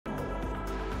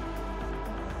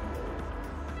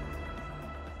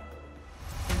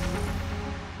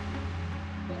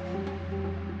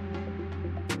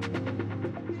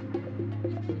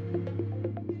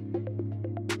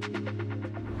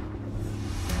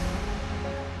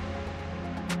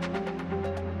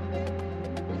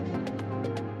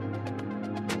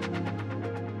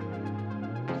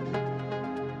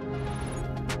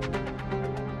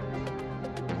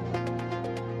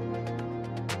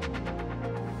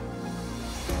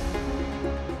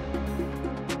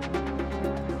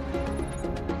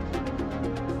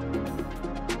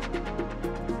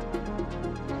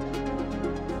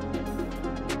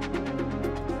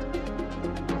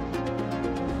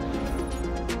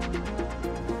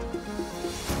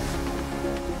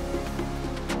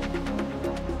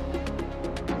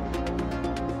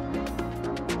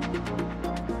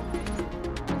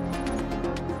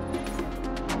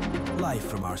Live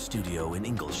from our studio in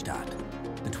Ingolstadt,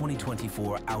 the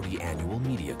 2024 Audi Annual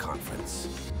Media Conference.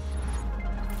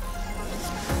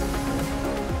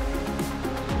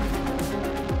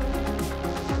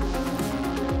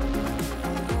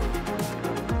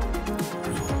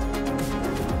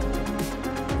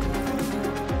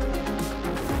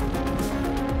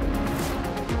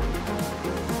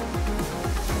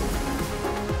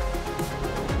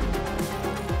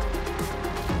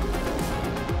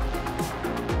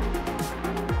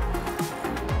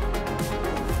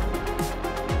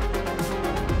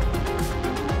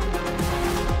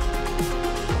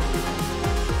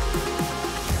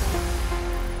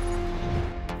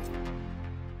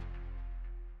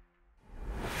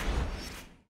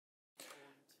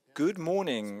 Good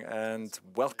morning and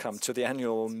welcome to the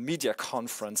annual media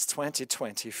conference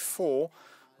 2024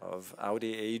 of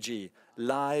Audi AG,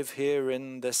 live here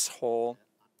in this hall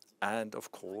and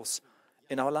of course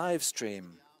in our live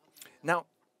stream. Now,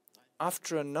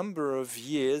 after a number of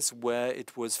years where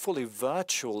it was fully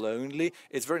virtual only,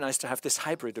 it's very nice to have this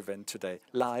hybrid event today,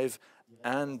 live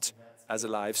and as a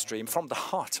live stream from the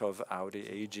heart of Audi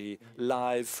AG,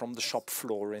 live from the shop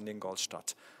floor in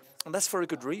Ingolstadt. And that's for a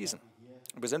good reason.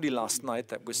 It was only last night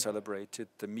that we celebrated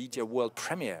the media world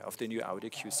premiere of the new Audi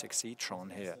Q6 e-tron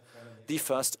here, the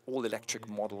first all-electric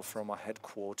model from our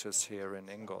headquarters here in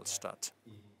Ingolstadt.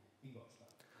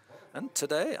 And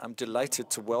today I'm delighted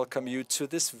to welcome you to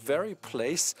this very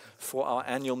place for our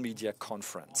annual media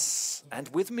conference. And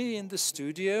with me in the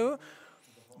studio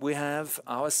we have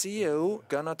our CEO,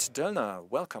 Gernot Döllner.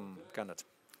 Welcome, Gernot.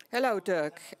 Hello,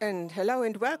 Dirk, and hello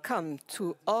and welcome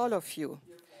to all of you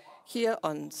here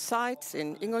on site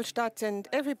in Ingolstadt and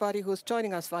everybody who's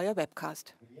joining us via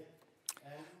webcast.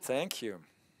 Thank you.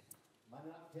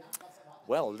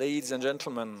 Well, ladies and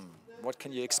gentlemen, what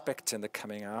can you expect in the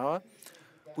coming hour?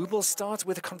 We will start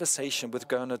with a conversation with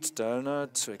Gernot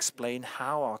Döllner to explain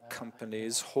how our company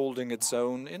is holding its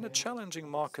own in a challenging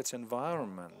market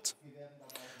environment.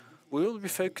 We will be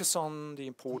focused on the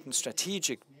important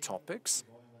strategic topics.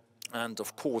 And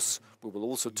of course, we will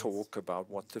also talk about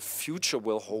what the future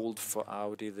will hold for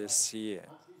Audi this year.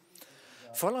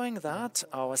 Following that,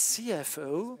 our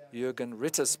CFO, Jürgen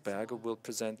Rittersberger, will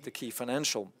present the key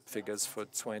financial figures for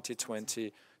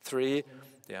 2023,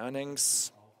 the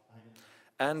earnings,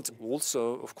 and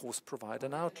also, of course, provide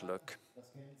an outlook.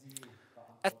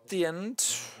 At the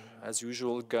end, as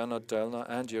usual, Gernot Döllner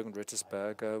and Jürgen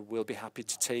Rittersberger will be happy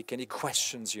to take any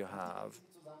questions you have.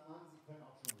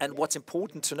 And what's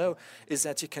important to know is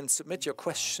that you can submit your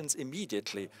questions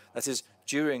immediately, that is,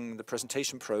 during the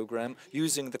presentation program,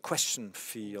 using the question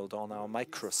field on our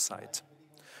microsite.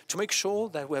 To make sure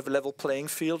that we have a level playing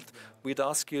field, we'd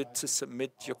ask you to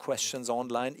submit your questions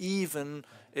online, even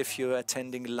if you're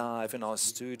attending live in our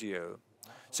studio,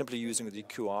 simply using the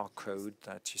QR code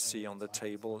that you see on the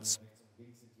tables.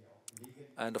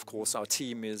 And of course, our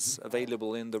team is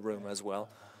available in the room as well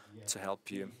to help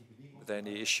you with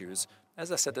any issues. As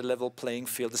I said, a level playing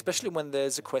field, especially when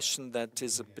there's a question that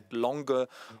is a bit longer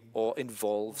or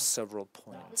involves several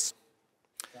points.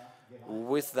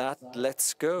 With that,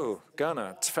 let's go.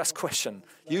 Gernot, first question.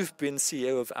 You've been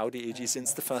CEO of Audi AG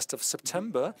since the 1st of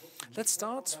September. Let's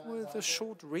start with a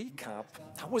short recap.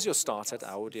 How was your start at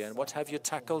Audi and what have you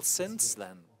tackled since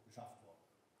then?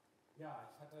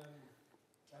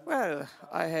 Well,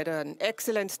 I had an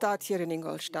excellent start here in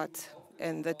Ingolstadt,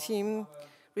 and the team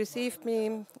received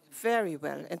me very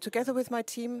well. And together with my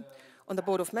team on the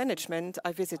board of management,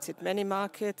 I visited many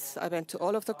markets. I went to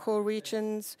all of the core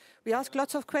regions. We asked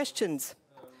lots of questions.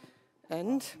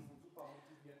 And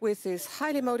with this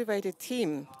highly motivated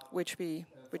team, which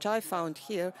I found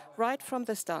here right from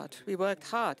the start, we worked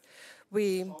hard.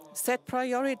 We set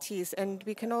priorities, and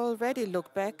we can already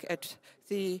look back at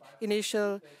the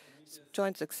initial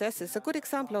joint successes. A good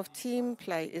example of team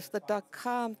play is the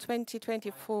Dakar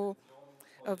 2024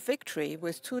 victory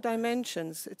with 2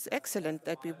 dimensions. It's excellent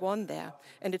that we won there.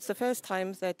 And it's the first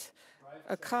time that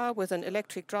a car with an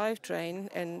electric drivetrain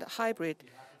and hybrid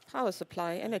power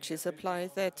supply, energy supply,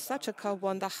 that such a car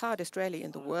won the hardest rally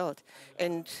in the world.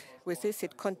 And with this,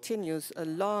 it continues a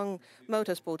long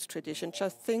motorsports tradition.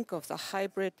 Just think of the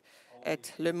hybrid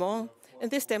at Le Mans. And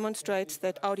this demonstrates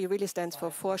that Audi really stands for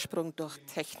Vorsprung durch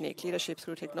Technik, leadership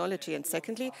through technology. And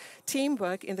secondly,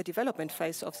 teamwork in the development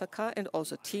phase of the car, and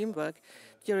also teamwork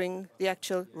during the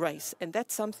actual race. And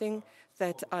that's something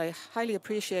that I highly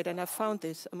appreciate, and I found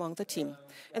this among the team.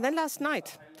 And then last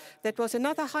night, that was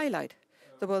another highlight,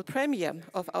 the world premiere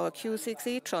of our Q6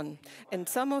 e-tron. And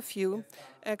some of you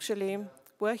actually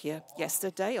were here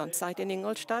yesterday on site in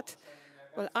Ingolstadt.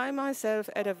 Well, I myself,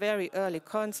 at a very early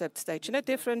concept stage, in a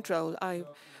different role, I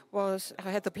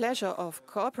had the pleasure of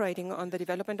cooperating on the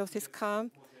development of this car.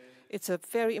 It's a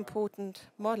very important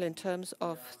model in terms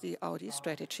of the Audi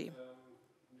strategy.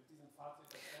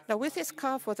 Now, with this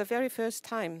car, for the very first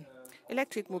time,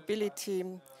 electric mobility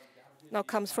now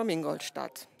comes from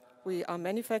Ingolstadt. We are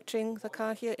manufacturing the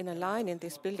car here in a line in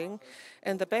this building,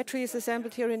 and the battery is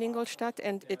assembled here in Ingolstadt,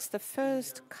 and it's the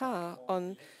first car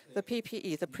on the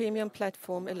PPE, the Premium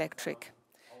Platform Electric,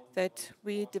 that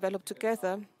we developed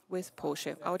together with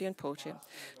Porsche, Audi and Porsche.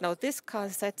 Now, this car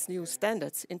sets new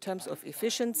standards in terms of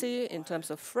efficiency, in terms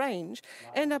of range,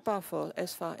 and above all,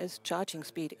 as far as charging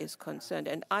speed is concerned.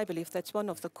 And I believe that's one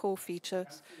of the core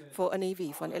features for an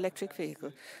EV, for an electric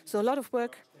vehicle. So a lot of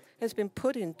work has been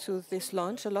put into this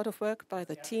launch, a lot of work by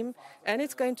the team, and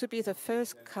it's going to be the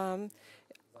first car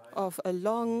of a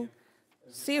long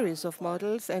series of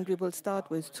models, and we will start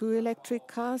with 2 electric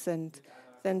cars, and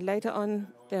then later on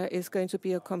there is going to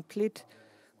be a complete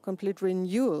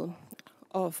renewal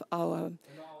of our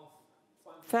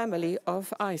family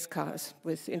of ICE cars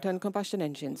with internal combustion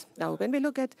engines. Now, when we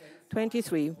look at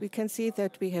 23, we can see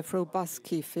that we have robust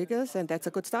key figures, and that's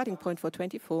a good starting point for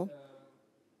 24.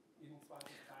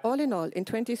 All in all, in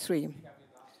 23,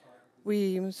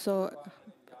 we saw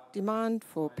demand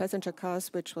for passenger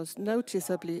cars which was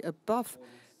noticeably above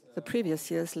the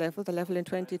previous year's level, the level in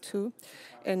 22.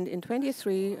 And in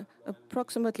 23,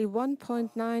 approximately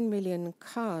 1.9 million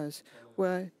cars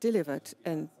were delivered,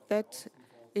 and that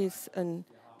is an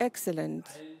excellent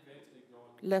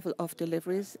level of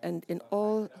deliveries, and in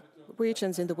all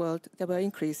regions in the world there were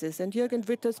increases. And Jürgen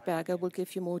Rittersberger will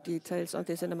give you more details on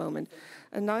this in a moment.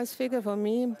 A nice figure for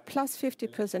me, plus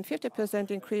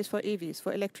 50% increase for EVs,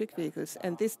 for electric vehicles,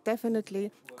 and this definitely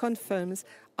confirms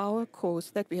our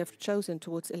course that we have chosen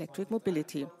towards electric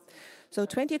mobility. So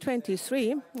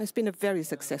 2023 has been a very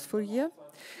successful year,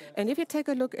 and if you take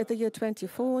a look at the year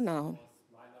 24 now,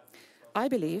 I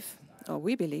believe, or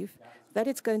we believe, that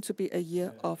it's going to be a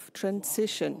year of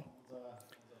transition.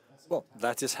 Well,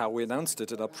 that is how we announced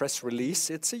it in our press release.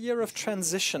 It's a year of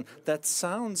transition. That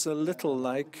sounds a little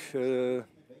like the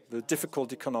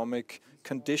difficult economic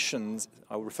conditions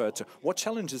I referred to. What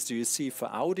challenges do you see for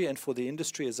Audi and for the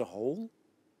industry as a whole?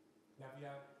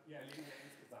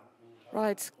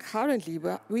 Right. Currently,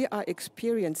 we are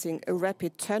experiencing a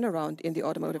rapid turnaround in the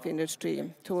automotive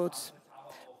industry towards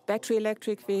battery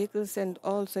electric vehicles and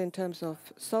also in terms of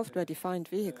software-defined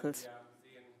vehicles.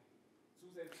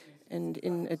 And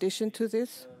in addition to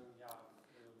this,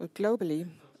 well, globally,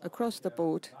 across the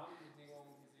board,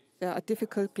 there are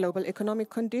difficult global economic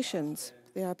conditions.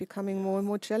 They are becoming more and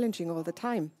more challenging all the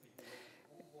time.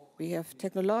 We have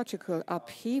technological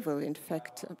upheaval, in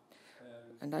fact,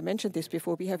 and I mentioned this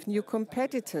before, we have new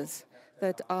competitors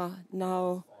that are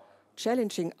now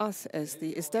challenging us as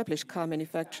the established car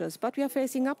manufacturers, but we are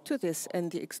facing up to this,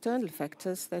 and the external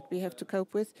factors that we have to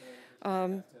cope with,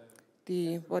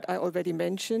 what I already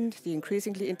mentioned, the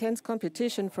increasingly intense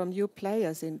competition from new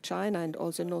players in China and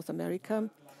also North America.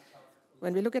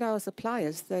 When we look at our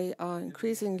suppliers, they are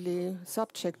increasingly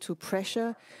subject to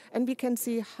pressure, and we can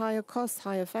see higher costs,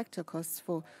 higher factor costs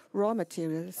for raw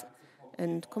materials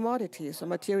and commodities or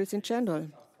materials in general.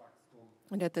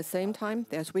 And at the same time,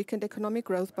 there's weakened economic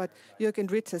growth, but Jürgen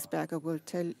Rittersberger will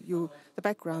tell you the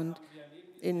background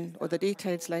or the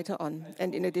details later on.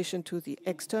 And in addition to the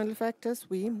external factors,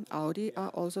 we, Audi, are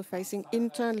also facing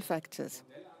internal factors.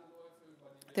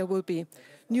 There will be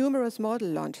numerous model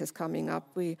launches coming up.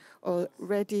 We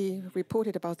already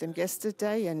reported about them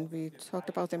yesterday, and we talked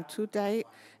about them today.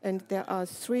 And there are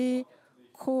 3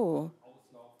 core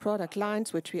product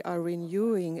lines which we are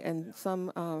renewing, and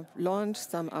some are launched,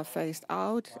 some are phased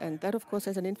out, and that of course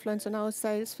has an influence on our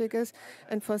sales figures.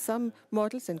 And for some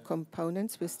models and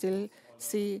components, we still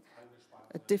see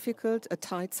a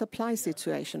tight supply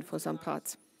situation for some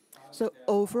parts. So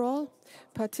overall,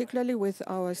 particularly with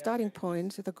our starting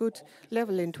point at a good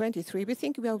level in 23, we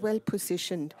think we are well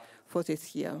positioned for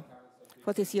this year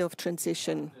of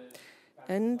transition.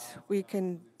 And we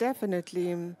can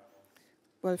definitely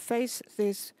well, face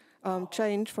this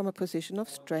change from a position of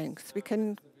strength. We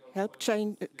can help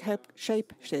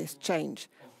shape this change.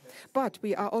 But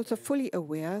we are also fully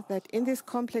aware that in this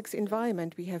complex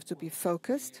environment we have to be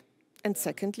focused. And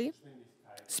secondly,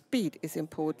 speed is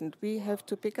important. We have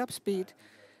to pick up speed,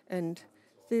 and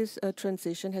this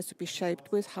transition has to be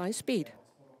shaped with high speed.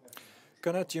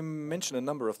 Gernot, you mentioned a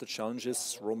number of the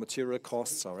challenges, raw material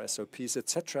costs, our SOPs,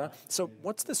 etc. So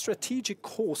what's the strategic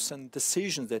course and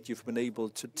decisions that you've been able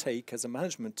to take as a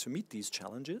management to meet these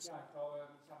challenges?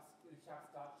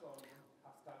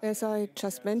 As I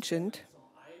just mentioned,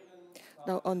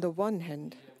 now on the one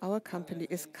hand, our company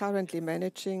is currently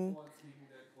managing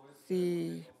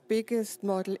the biggest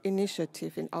model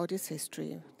initiative in Audi's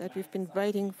history that we've been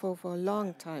waiting for a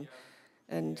long time.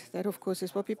 And that, of course,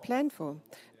 is what we planned for.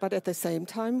 But at the same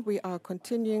time, we are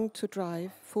continuing to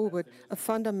drive forward a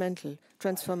fundamental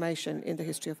transformation in the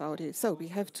history of Audi. So we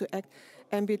have to act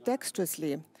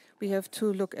ambidextrously. We have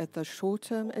to look at the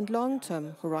short-term and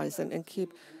long-term horizon and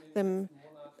keep them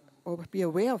or be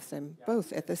aware of them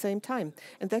both at the same time.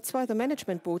 And that's why the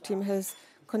management board team has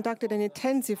conducted an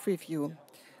intensive review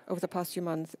over the past few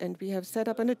months, and we have set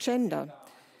up an agenda.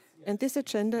 And this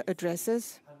agenda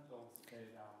addresses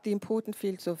the important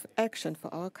fields of action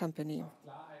for our company.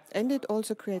 And it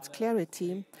also creates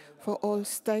clarity for all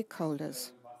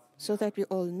stakeholders, so that we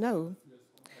all know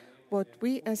what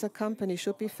we as a company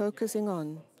should be focusing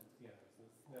on,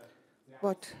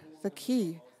 what the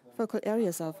key focal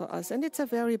areas are for us. And it's a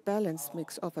very balanced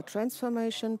mix of a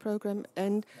transformation program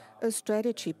and a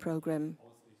strategy program.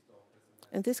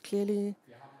 And this clearly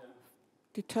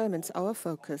determines our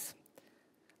focus.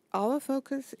 Our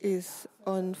focus is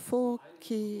on 4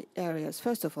 key areas.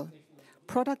 First of all,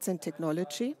 products and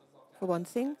technology, for one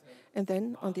thing. And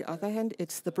then, on the other hand,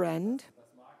 it's the brand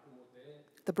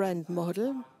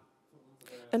model,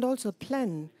 and also a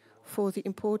plan for the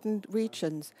important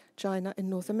regions, China and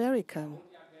North America.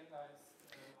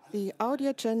 The Audi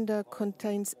agenda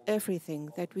contains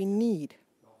everything that we need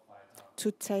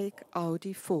to take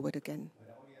Audi forward again.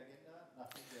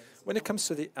 When it comes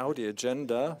to the Audi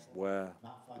agenda, where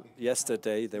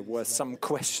yesterday there were some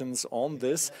questions on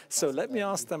this, so let me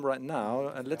ask them right now,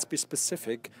 and let's be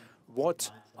specific.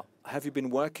 What have you been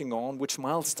working on? Which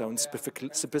milestones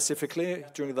specifically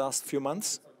during the last few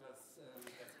months?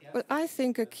 Well, I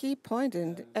think a key point,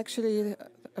 and actually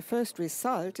a first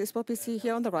result, is what we see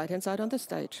here on the right-hand side on the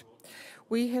stage.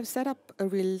 We have set up a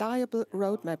reliable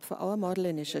roadmap for our model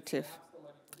initiative.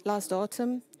 Last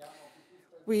autumn,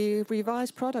 we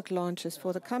revised product launches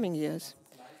for the coming years,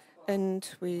 and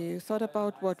we thought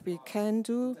about what we can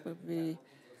do,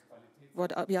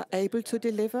 what we are able to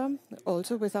deliver,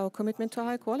 also with our commitment to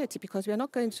high quality, because we are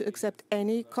not going to accept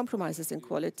any compromises in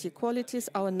quality. Quality is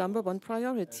our #1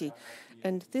 priority,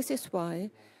 and this is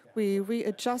why we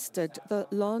readjusted the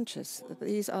launches.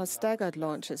 These are staggered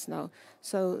launches now,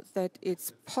 so that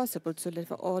it's possible to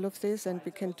deliver all of this, and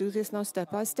we can do this now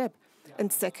step by step.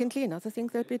 And secondly, another thing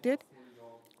that we did,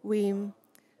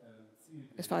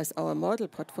 as far as our model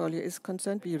portfolio is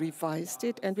concerned, we revised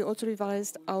it, and we also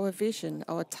revised our vision,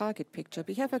 our target picture.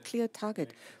 We have a clear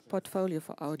target portfolio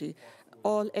for Audi,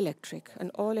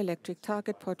 an all-electric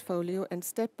target portfolio, and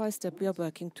step by step we are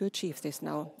working to achieve this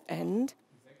now. And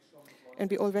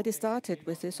we already started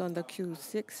with this on the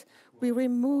Q6. We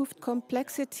removed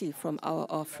complexity from our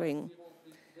offering.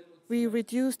 We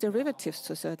reduced derivatives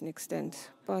to a certain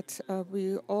extent, but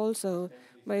we also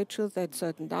made sure that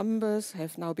certain numbers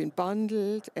have now been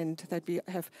bundled and that we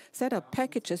have set up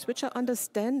packages which are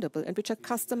understandable and which are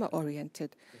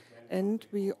customer-oriented. And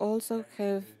we also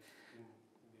have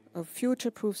a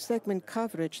future-proof segment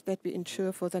coverage that we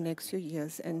ensure for the next few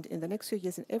years. And in the next few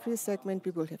years, in every segment,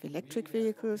 we will have electric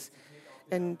vehicles.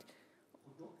 And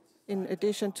in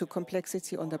addition to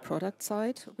complexity on the product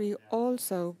side, we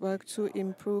also work to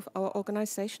improve our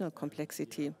organizational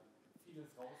complexity.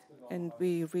 And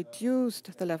we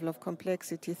reduced the level of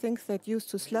complexity, things that used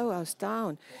to slow us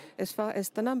down. As far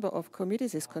as the number of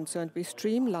committees is concerned, we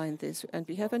streamlined this, and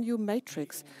we have a new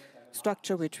matrix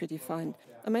structure which we defined.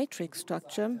 A matrix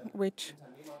structure which,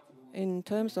 in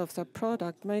terms of the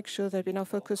product, makes sure that we now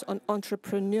focus on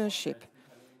entrepreneurship.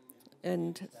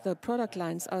 And the product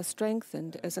lines are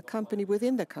strengthened as a company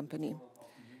within the company.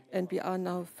 And we are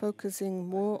now focusing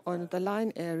more on the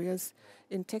line areas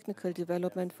in technical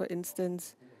development, for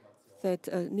instance, that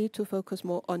need to focus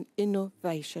more on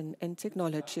innovation and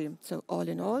technology. So all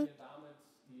in all,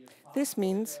 this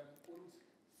means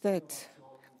that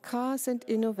cars and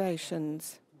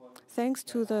innovations, thanks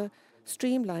to the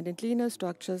streamlined and leaner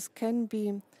structures, can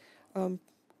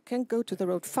go to the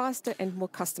road faster and more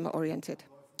customer-oriented.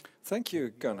 Thank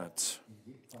you, Gernot.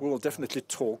 We will definitely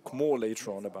talk more later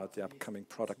on about the upcoming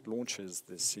product launches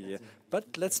this year.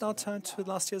 But let's now turn to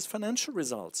last year's financial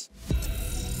results.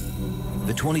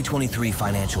 The 2023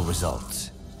 financial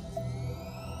results.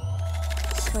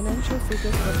 Financial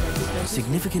figures for 2023.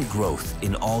 Significant growth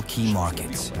in all key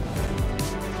markets.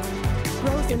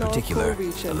 Growth In all particular, core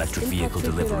regions. electric In vehicle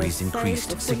particular, deliveries sales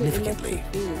increased of fully electric significantly,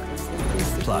 vehicles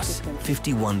increased plus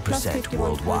significantly. 51%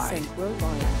 worldwide,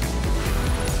 worldwide.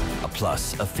 a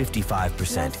plus of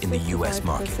 55% in the US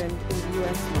market. In the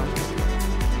US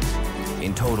market.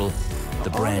 In total, the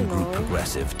brand All in group all,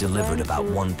 Progressive delivered about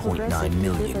 1.9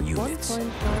 million units.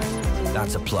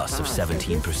 That's a plus of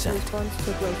 17%. Responds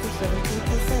to a growth of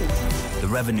 17%. The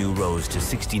revenue rose to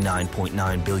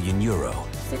 69.9 billion euro.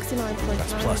 69.9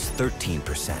 That's plus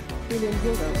 13%. billion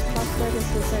euros, plus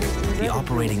 13% in The revenue.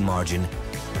 operating margin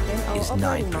And our is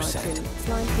operating 9%. margin is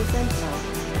 9% now.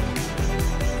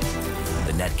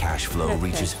 The net cash flow Net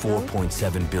reaches cash flow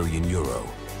 4.7 billion euro.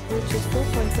 Which is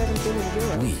 4.7 billion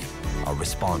euros. We are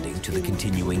responding to the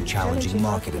continuing challenging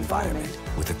market environment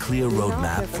with a clear We now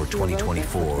roadmap have a for clear roadmap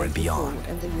 2024 and 2024 beyond.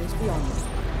 and the years beyond.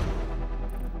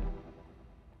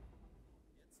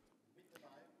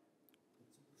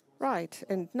 Right,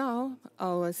 and now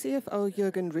our CFO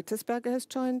Jürgen Rittersberger has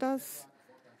joined us.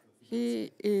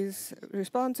 He is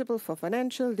responsible for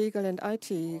financial, legal, and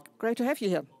IT. Great to have you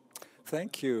here.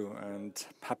 Thank you, and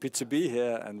happy to be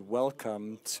here, and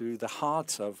welcome to the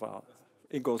heart of our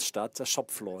Ingolstadt, a shop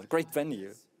floor, a great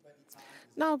venue.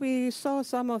 Now we saw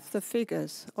some of the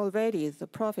figures already, the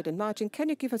profit and margin. Can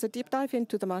you give us a deep dive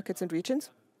into the markets and regions?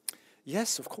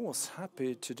 Yes, of course,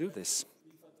 happy to do this.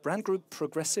 Brand Group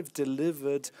Progressive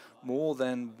delivered more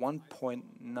than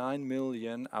 1.9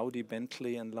 million Audi,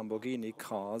 Bentley and Lamborghini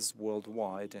cars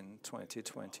worldwide in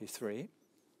 2023.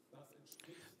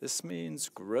 This means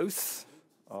growth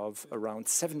of around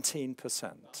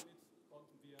 17%.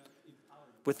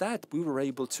 With that, we were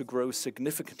able to grow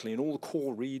significantly in all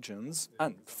core regions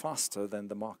and faster than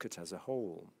the market as a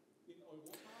whole.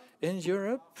 In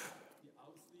Europe,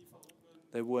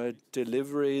 there were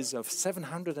deliveries of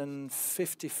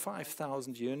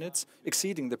 755,000 units,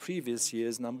 exceeding the previous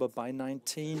year's number by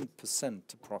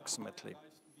 19% approximately.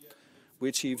 We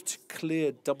achieved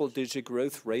clear double-digit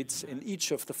growth rates in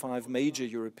each of the 5 major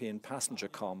European passenger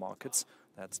car markets.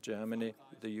 That's Germany,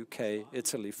 the UK,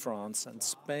 Italy, France, and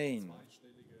Spain.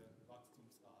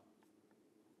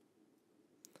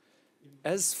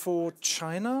 As for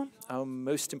China, our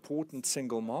most important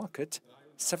single market,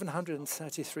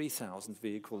 733,000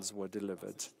 vehicles were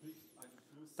delivered.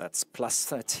 That's plus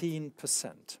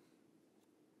 13%.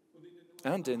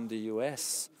 And in the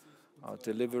US, our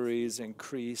deliveries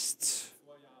increased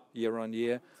year on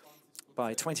year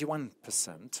by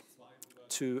 21%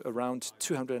 to around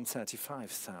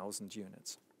 235,000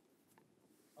 units.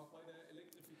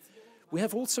 We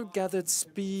have also gathered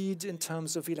speed in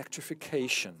terms of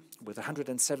electrification, with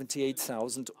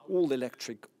 178,000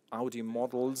 all-electric Audi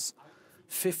models.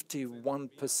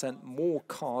 51% more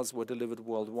cars were delivered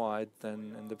worldwide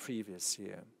than in the previous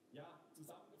year.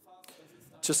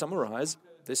 To summarize,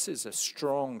 this is a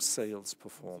strong sales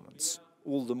performance,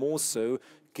 all the more so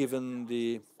given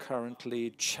the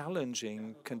currently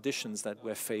challenging conditions that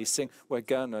we're facing, where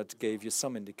Gernot gave you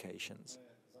some indications.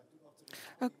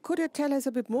 Could you tell us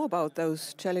a bit more about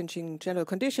those challenging general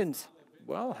conditions?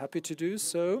 Well, happy to do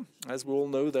so. As we all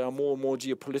know, there are more and more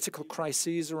geopolitical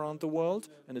crises around the world.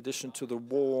 In addition to the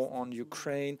war on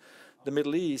Ukraine, the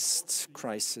Middle East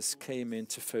crisis came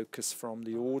into focus from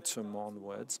the autumn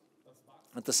onwards.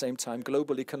 At the same time,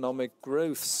 global economic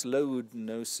growth slowed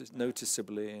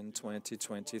noticeably in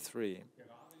 2023,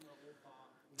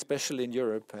 especially in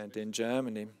Europe and in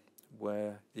Germany,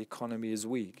 where the economy is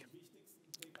weak.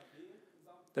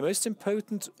 The most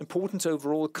important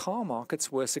overall car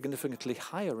markets were significantly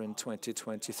higher in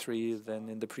 2023 than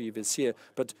in the previous year,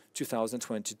 but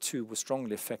 2022 was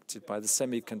strongly affected by the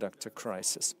semiconductor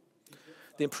crisis.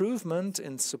 The improvement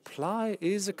in supply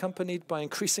is accompanied by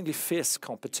increasingly fierce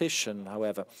competition,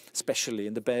 however, especially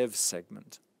in the BEV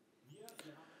segment.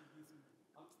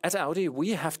 At Audi,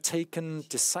 we have taken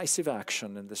decisive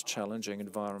action in this challenging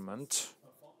environment,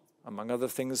 among other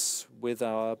things with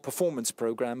our performance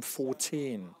program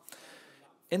 14.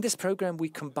 In this program, we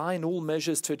combine all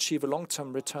measures to achieve a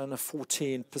long-term return of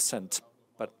 14%,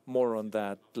 but more on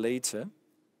that later.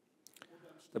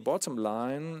 The bottom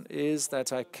line is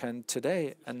that I can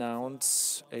today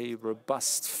announce a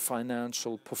robust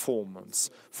financial performance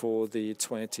for the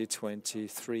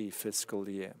 2023 fiscal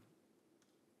year.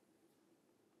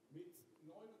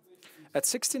 At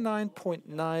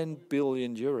 69.9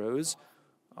 billion euros,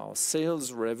 Our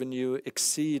sales revenue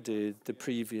exceeded the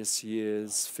previous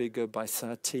year's figure by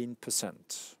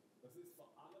 13%.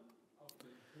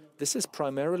 This is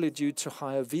primarily due to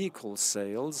higher vehicle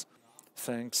sales,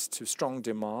 thanks to strong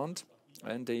demand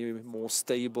and a more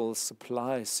stable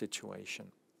supply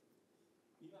situation.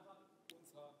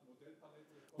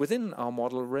 Within our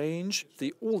model range,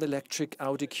 the all-electric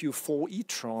Audi Q4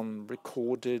 e-tron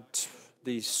recorded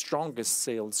the strongest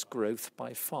sales growth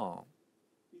by far.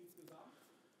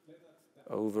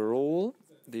 Overall,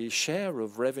 the share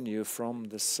of revenue from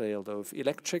the sale of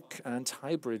electric and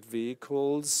hybrid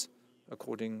vehicles,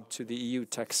 according to the EU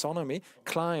taxonomy,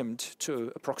 climbed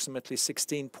to approximately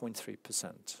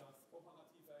 16.3%.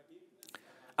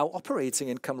 Our operating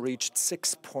income reached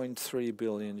 6.3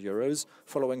 billion euros,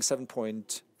 following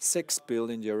 7.6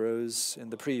 billion euros in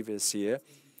the previous year,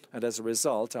 and as a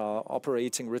result, our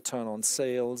operating return on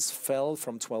sales fell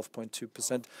from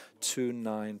 12.2% to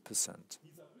 9%.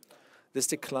 This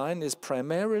decline is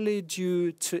primarily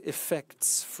due to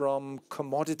effects from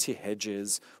commodity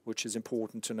hedges, which is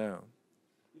important to know.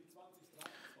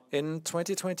 In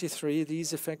 2023,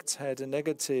 these effects had a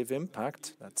negative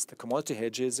impact, that's the commodity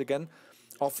hedges again,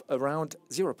 of around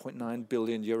 0.9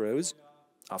 billion euros,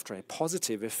 after a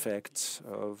positive effect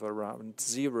of around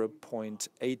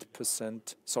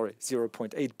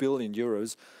 0.8 billion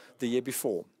euros the year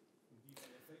before.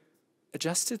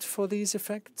 Adjusted for these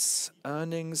effects,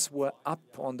 earnings were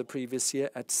up on the previous year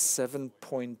at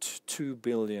 7.2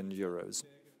 billion euros.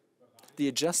 The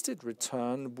adjusted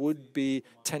return would be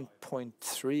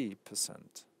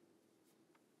 10.3%.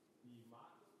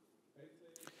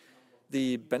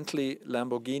 The Bentley,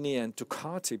 Lamborghini and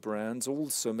Ducati brands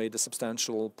also made a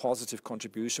substantial positive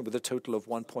contribution with a total of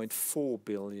 1.4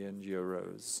 billion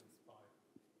euros.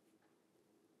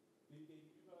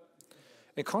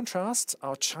 In contrast,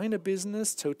 our China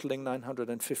business, totaling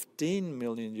 915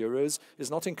 million euros, is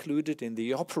not included in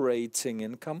the operating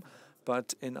income,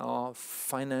 but in our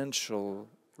financial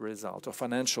result or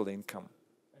financial income.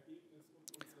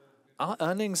 Our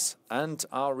earnings and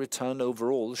our return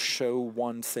overall show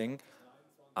one thing: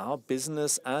 our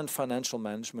business and financial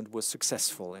management was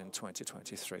successful in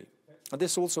 2023. And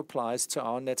this also applies to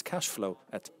our net cash flow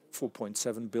at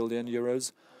 4.7 billion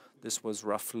euros. This was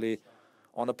roughly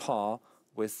on a par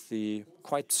with the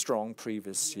quite strong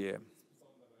previous year.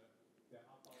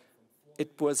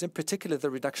 It was in particular the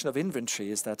reduction of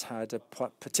inventories that had a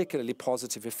particularly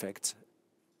positive effect,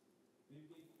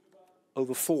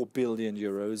 over 4 billion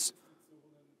euros.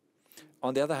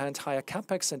 On the other hand, higher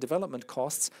capex and development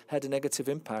costs had a negative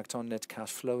impact on net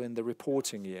cash flow in the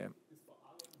reporting year.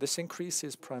 This increase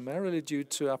is primarily due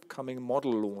to upcoming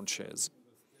model launches.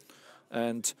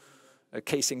 And a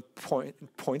case in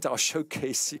point, our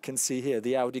showcase you can see here,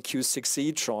 the Audi Q6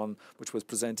 e-tron, which was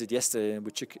presented yesterday and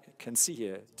which you can see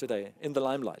here today in the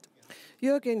limelight.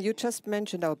 Jürgen, you just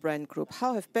mentioned our brand group.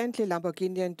 How have Bentley,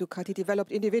 Lamborghini and Ducati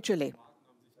developed individually?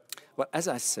 Well, as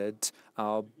I said,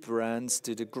 our brands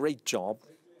did a great job,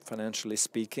 financially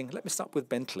speaking. Let me start with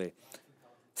Bentley.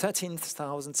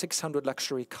 13,600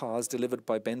 luxury cars delivered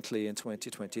by Bentley in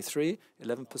 2023,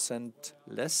 11%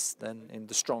 less than in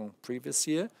the strong previous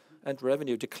year, and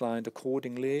revenue declined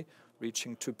accordingly,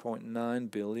 reaching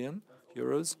 2.9 billion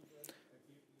euros.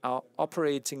 Our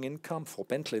operating income for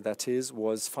Bentley, that is,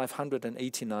 was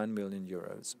 589 million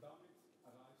euros.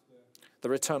 The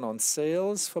return on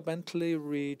sales for Bentley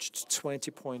reached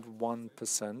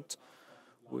 20.1%,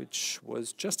 which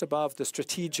was just above the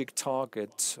strategic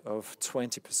target of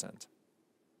 20%.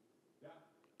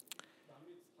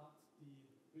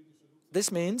 This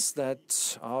means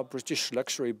that our British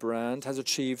luxury brand has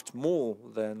achieved more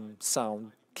than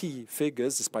sound key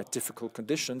figures, despite difficult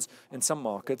conditions in some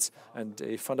markets and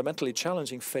a fundamentally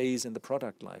challenging phase in the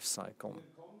product life cycle.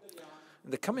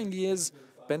 In the coming years,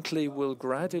 Bentley will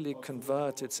gradually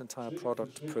convert its entire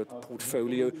product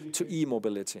portfolio to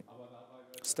e-mobility,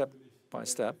 step by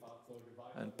step,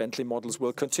 and Bentley models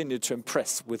will continue to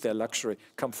impress with their luxury,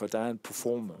 comfort and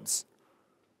performance.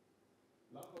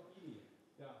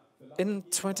 In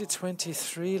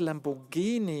 2023,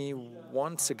 Lamborghini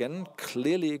once again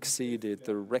clearly exceeded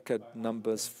the record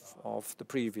numbers of the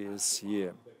previous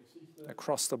year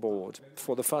across the board.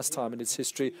 For the first time in its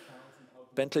history,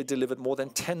 Bentley delivered more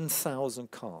than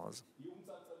 10,000 cars.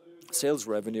 Sales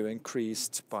revenue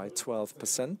increased by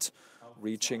 12%,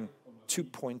 reaching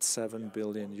 2.7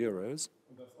 billion euros.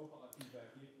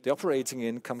 The operating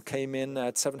income came in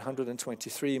at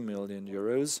 723 million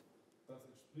euros,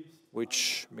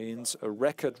 which means a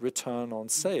record return on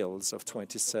sales of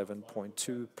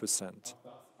 27.2%.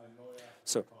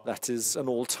 So that is an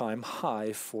all-time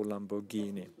high for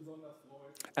Lamborghini.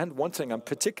 And one thing I'm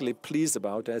particularly pleased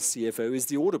about as CFO is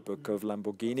the order book of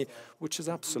Lamborghini, which is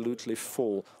absolutely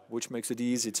full, which makes it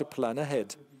easy to plan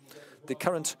ahead. The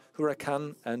current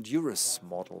Huracan and Urus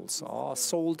models are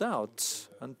sold out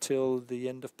until the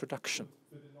end of production.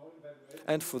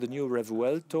 And for the new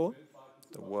Revuelto,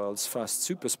 the world's first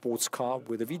super sports car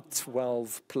with a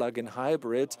V12 plug-in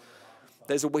hybrid,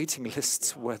 there's a waiting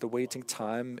list where the waiting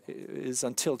time is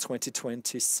until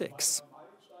 2026.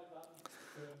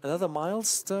 Another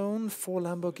milestone for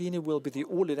Lamborghini will be the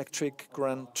all-electric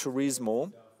Gran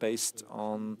Turismo, based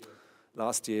on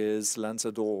last year's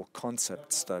Lanzador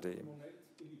concept study.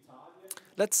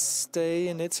 Let's stay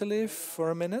in Italy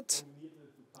for a minute.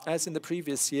 As in the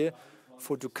previous year,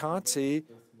 for Ducati,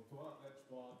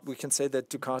 we can say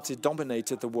that Ducati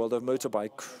dominated the world of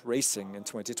motorbike racing in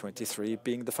 2023,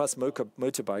 being the first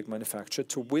motorbike manufacturer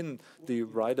to win the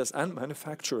Riders and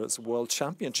Manufacturers World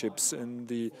Championships in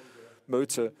the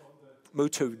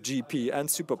MotoGP and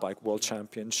Superbike World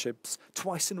Championships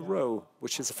twice in a row,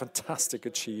 which is a fantastic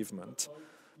achievement.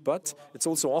 But it's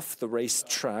also off the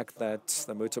racetrack that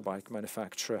the motorbike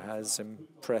manufacturer has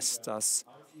impressed us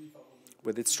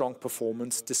with its strong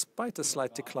performance. Despite a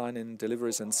slight decline in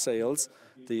deliveries and sales,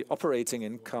 the operating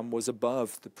income was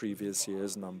above the previous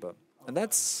year's number. And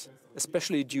that's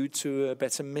especially due to a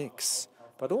better mix,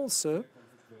 but also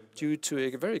due to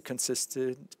a very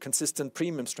consistent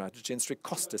premium strategy and strict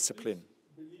cost discipline.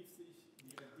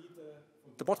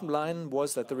 The bottom line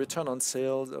was that the return on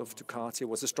sales of Ducati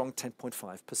was a strong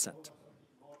 10.5%.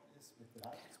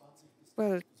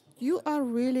 Well, you are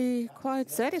really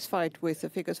quite satisfied with the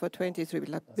figures for 23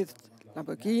 with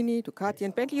Lamborghini, Ducati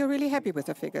and Bentley. You're really happy with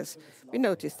the figures. We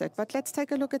noticed that. But let's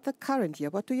take a look at the current year.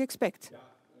 What do you expect?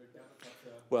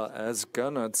 Well, as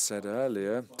Gernot said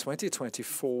earlier,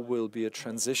 2024 will be a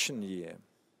transition year.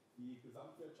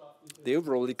 The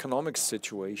overall economic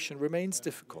situation remains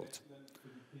difficult.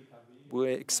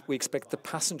 We expect the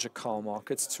passenger car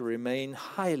markets to remain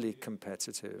highly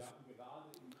competitive.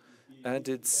 And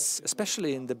it's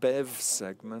especially in the BEV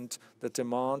segment that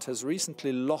demand has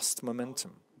recently lost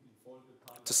momentum,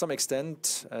 to some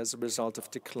extent as a result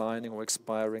of declining or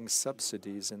expiring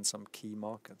subsidies in some key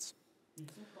markets.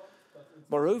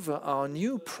 Moreover, our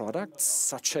new products,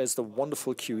 such as the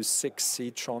wonderful Q6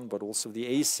 e-tron, but also the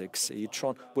A6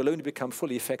 e-tron, will only become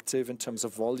fully effective in terms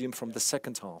of volume from the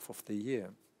second half of the year.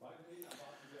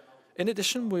 In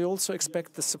addition, we also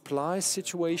expect the supply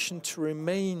situation to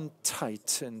remain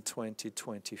tight in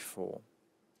 2024.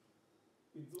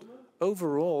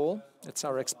 Overall, it's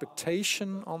our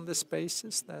expectation on this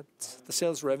basis that the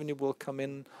sales revenue will come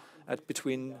in at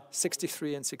between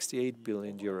 63 and 68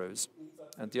 billion euros.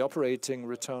 And the operating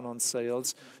return on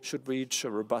sales should reach a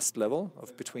robust level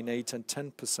of between 8 and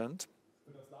 10%.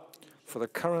 For the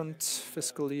current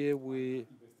fiscal year, we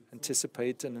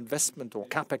anticipate an investment or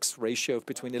capex ratio of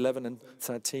between 11 and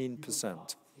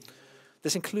 13%.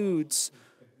 This includes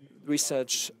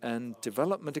research and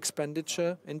development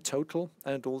expenditure in total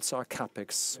and also our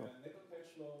capex.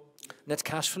 Net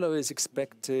cash flow is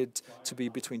expected to be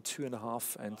between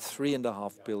 2.5 and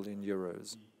 3.5 billion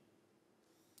euros.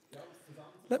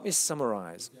 Let me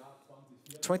summarize.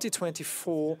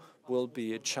 2024 will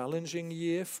be a challenging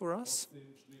year for us.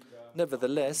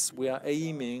 Nevertheless, we are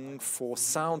aiming for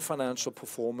sound financial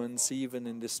performance even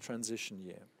in this transition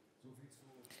year.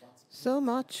 So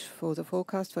much for the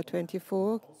forecast for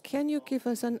 24. Can you give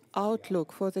us an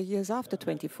outlook for the years after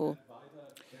 24?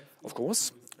 Of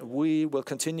course, we will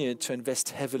continue to invest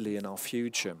heavily in our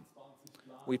future.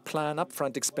 We plan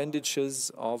upfront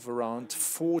expenditures of around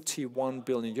 41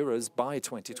 billion euros by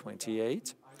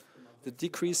 2028. The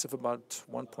decrease of about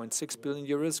 1.6 billion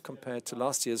euros compared to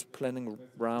last year's planning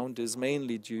round is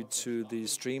mainly due to the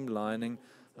streamlining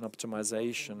and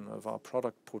optimization of our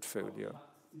product portfolio.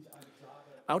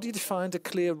 Audi defined a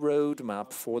clear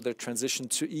roadmap for the transition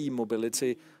to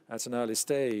e-mobility at an early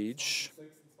stage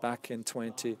back in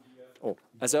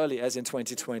as early as in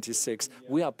 2026.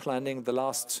 We are planning the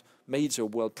last major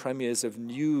world premieres of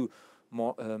new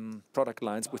product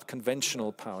lines with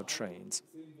conventional powertrains.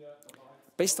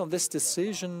 Based on this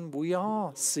decision, we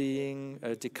are seeing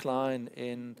a decline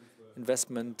in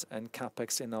investment and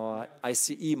capex in our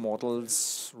ICE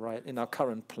models in our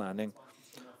current planning.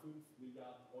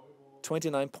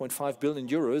 29.5 billion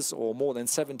euros, or more than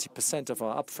 70% of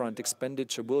our upfront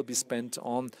expenditure, will be spent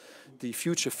on the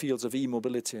future fields of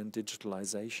e-mobility and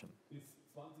digitalization.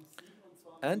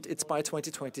 And it's by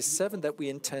 2027 that we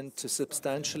intend to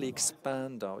substantially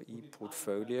expand our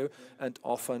e-portfolio and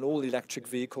offer an all-electric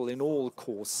vehicle in all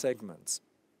core segments.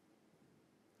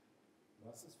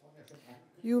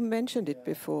 You mentioned it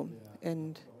before,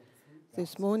 and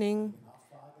this morning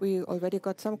We already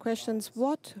got some questions.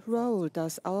 What role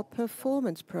does our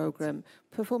performance program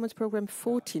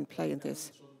 14, play in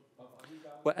this?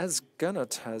 Well, as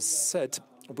Gernot has said,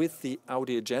 with the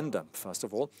Audi agenda, first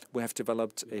of all, we have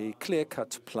developed a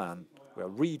clear-cut plan. We are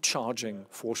recharging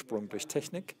Vorsprung durch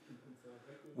Technik.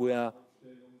 We are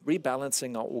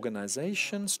rebalancing our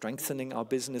organization, strengthening our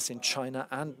business in China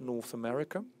and North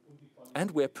America,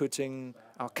 and we're putting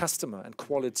our customer and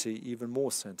quality even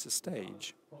more center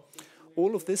stage.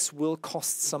 All of this will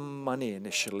cost some money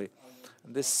initially,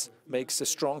 and this makes a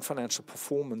strong financial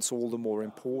performance all the more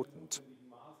important.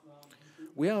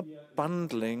 We are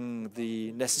bundling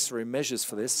the necessary measures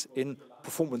for this in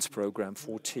Performance Program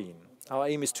 14. Our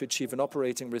aim is to achieve an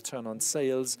operating return on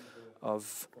sales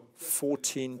of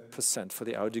 14% for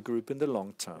the Audi Group in the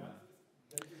long term.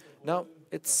 Now,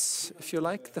 it's, if you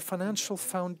like, the financial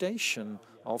foundation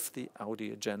of the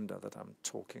Audi agenda that I'm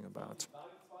talking about.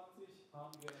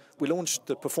 We launched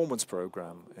the performance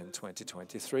program in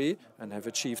 2023 and have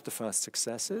achieved the first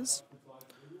successes.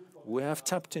 We have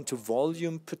tapped into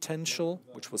volume potential,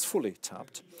 which was fully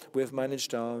tapped. We have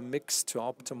managed our mix to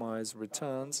optimize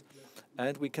returns,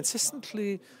 and we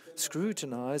consistently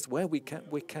scrutinized where we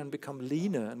can become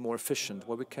leaner and more efficient,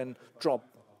 where we can drop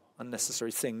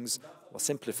unnecessary things or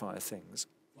simplify things.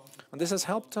 And this has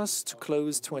helped us to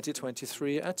close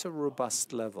 2023 at a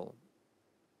robust level.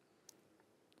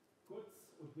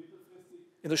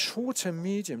 In the short and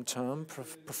medium term,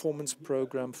 Performance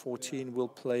Program 14 will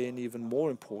play an even more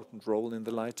important role in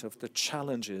the light of the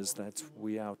challenges that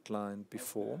we outlined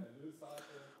before.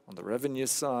 On the revenue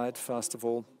side, first of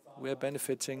all, we are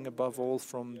benefiting above all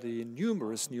from the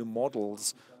numerous new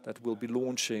models that we'll be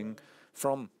launching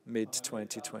from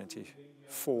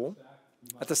mid-2024.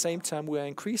 At the same time, we are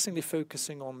increasingly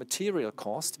focusing on material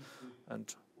cost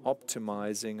and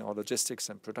optimizing our logistics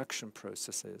and production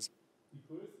processes.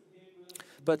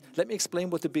 But let me explain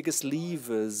what the biggest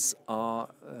levers are.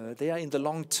 They are in the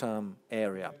long-term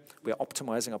area. We are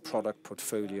optimizing our product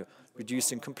portfolio,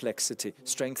 reducing complexity,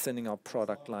 strengthening our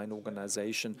product line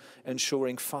organization,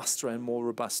 ensuring faster and more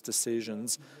robust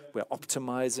decisions. We are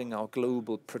optimizing our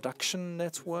global production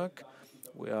network.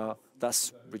 We are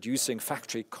thus reducing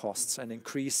factory costs and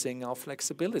increasing our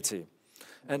flexibility.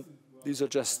 And these are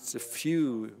just a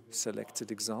few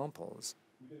selected examples.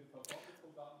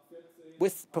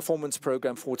 With Performance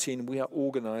Program 14, we are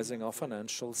organizing our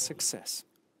financial success.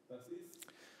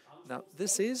 Now,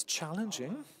 this is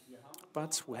challenging,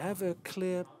 but we have a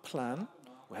clear plan,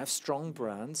 we have strong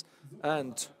brands,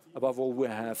 and above all, we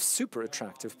have super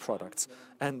attractive products.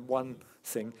 And one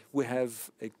thing, we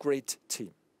have a great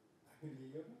team.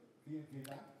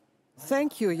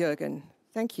 Thank you, Jürgen.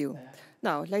 Thank you.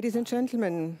 Now, ladies and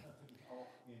gentlemen,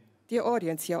 dear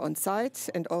audience here on site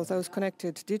and all those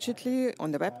connected digitally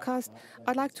on the webcast,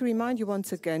 I'd like to remind you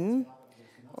once again,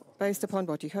 based upon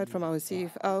what you heard from our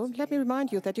CFO, let me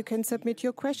remind you that you can submit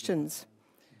your questions.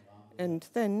 And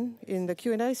then in the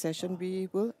Q&A session, we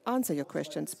will answer your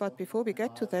questions. But before we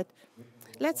get to that,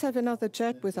 let's have another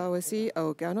chat with our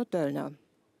CEO, Gernot Döllner.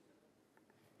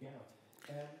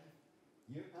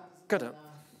 Gernot,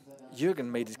 Jürgen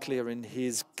made it clear in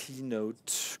his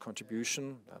keynote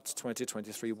contribution that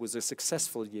 2023 was a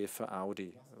successful year for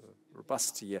Audi, a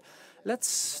robust year.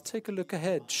 Let's take a look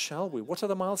ahead, shall we? What are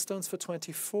the milestones for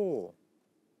 24?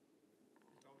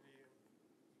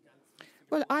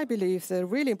 Well, I believe the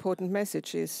really important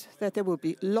message is that there will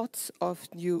be lots of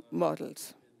new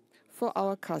models for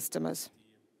our customers.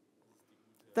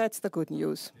 That's the good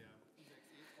news.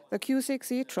 The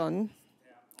Q6 e-tron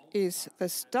is the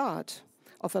start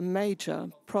of a major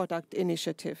product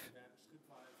initiative.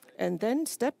 And then,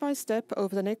 step by step,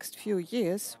 over the next few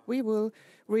years, we will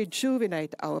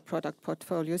rejuvenate our product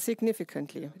portfolio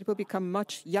significantly. It will become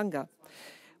much younger.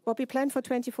 What we plan for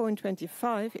 24 and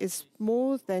 25 is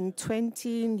more than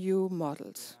 20 new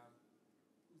models.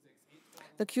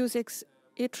 The Q6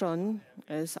 e-tron,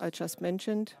 as I just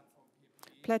mentioned,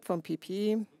 platform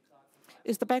PPE,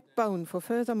 is the backbone for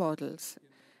further models.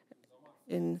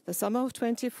 In the summer of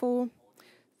 24,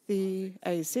 the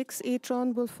A6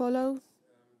 e-tron will follow,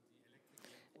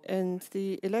 and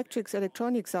the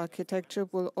electronics architecture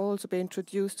will also be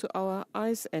introduced to our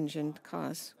ICE engine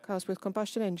cars with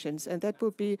combustion engines, and that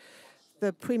will be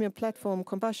the premium platform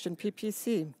combustion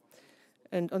PPC.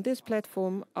 And on this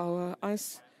platform, our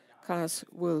ICE cars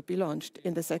will be launched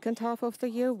in the second half of the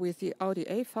year with the Audi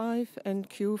A5 and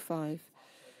Q5.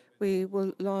 We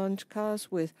will launch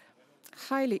cars with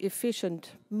highly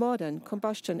efficient, modern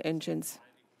combustion engines.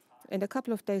 And a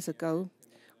couple of days ago,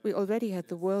 we already had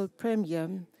the world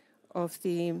premiere of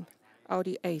the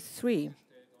Audi A3.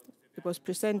 It was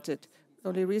presented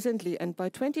only recently, and by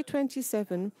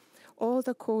 2027, all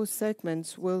the core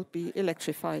segments will be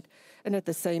electrified. And at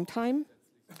the same time,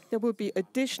 there will be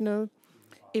additional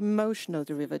emotional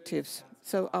derivatives.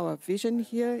 So our vision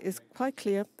here is quite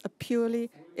clear, a purely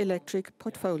electric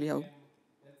portfolio.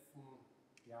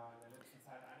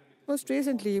 Most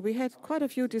recently, we had quite a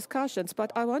few discussions,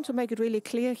 but I want to make it really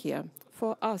clear here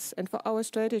for us and for our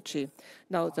strategy.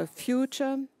 Now, the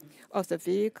future of the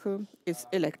vehicle is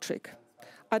electric.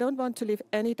 I don't want to leave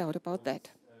any doubt about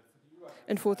that.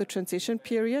 And for the transition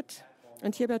period,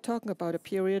 and here we're talking about a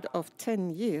period of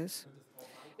 10 years,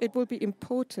 it will be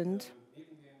important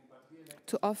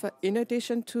to offer, in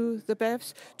addition to the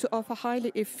BEVs, to offer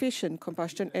highly efficient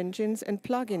combustion engines and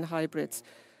plug-in hybrids.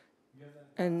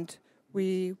 And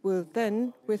we will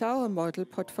then, with our model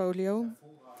portfolio,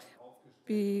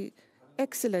 be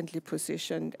excellently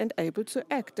positioned and able to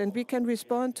act, and we can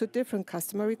respond to different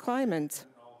customer requirements.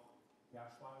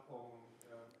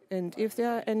 And if there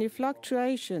are any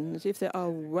fluctuations, if there are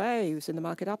waves in the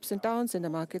market, ups and downs in the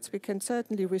markets, we can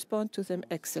certainly respond to them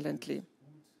excellently.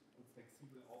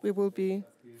 We will be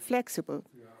flexible,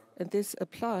 and this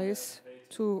applies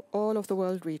to all of the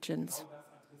world regions.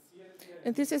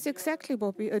 And this is exactly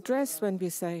what we address when we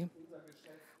say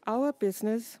our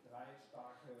business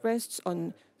rests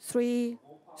on three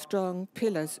strong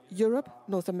pillars: Europe,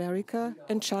 North America,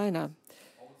 and China.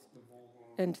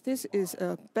 And this is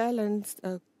a balanced,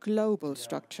 global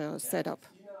structure setup.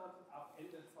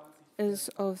 As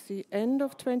of the end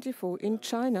of 2024 in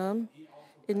China,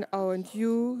 in our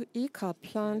new e-car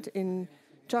plant in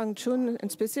Changchun,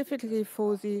 and specifically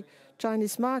for the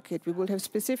Chinese market, we will have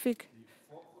specific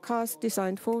cars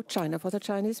designed for China, for the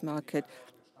Chinese market.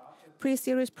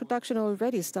 Pre-series production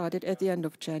already started at the end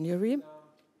of January.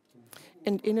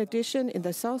 And in addition, in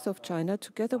the south of China,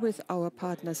 together with our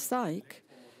partner SAIC,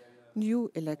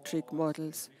 new electric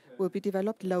models will be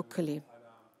developed locally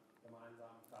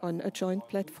on a joint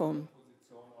platform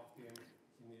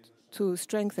to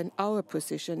strengthen our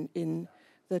position in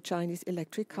the Chinese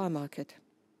electric car market.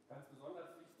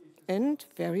 And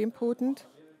very important,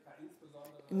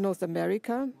 in North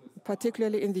America,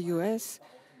 particularly in the US,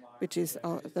 which is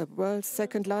the world's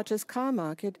second largest car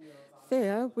market,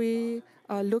 there we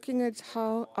are looking at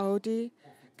how Audi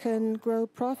can grow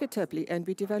profitably, and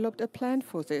we developed a plan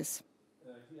for this.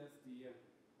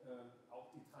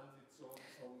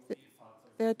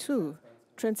 There too,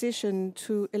 transition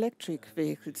to electric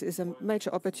vehicles is a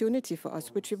major opportunity for us,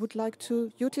 which we would like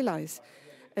to utilize.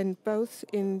 And both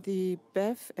in the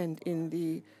BEV and in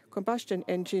the combustion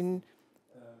engine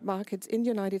markets in the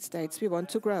United States, we want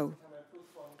to grow.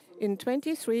 In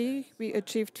 2023, we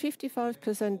achieved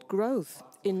 55% growth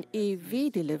in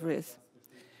EV deliveries.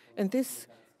 And this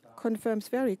confirms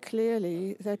very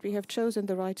clearly that we have chosen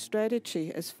the right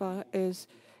strategy as far as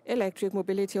electric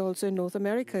mobility also in North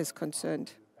America is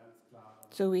concerned.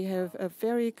 So we have a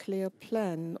very clear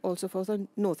plan also for the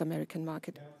North American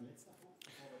market.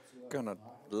 Gernot,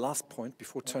 last point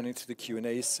before turning to the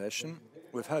Q&A session.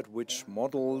 We've heard which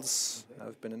models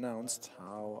have been announced,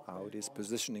 how Audi is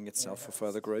positioning itself for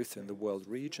further growth in the world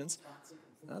regions.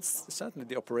 That's certainly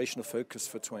the operational focus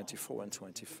for 24 and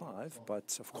 25.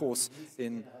 But of course,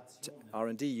 in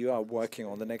R&D, you are working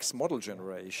on the next model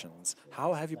generations.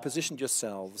 How have you positioned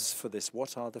yourselves for this?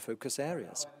 What are the focus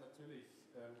areas?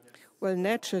 Well,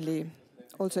 naturally,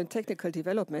 also in technical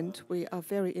development, we are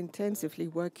very intensively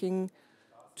working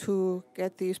to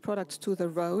get these products to the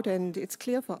road, and it's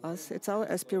clear for us, it's our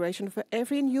aspiration for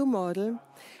every new model,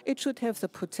 it should have the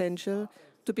potential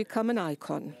to become an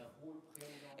icon.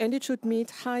 And it should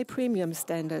meet high premium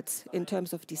standards in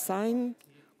terms of design,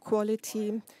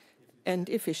 quality, and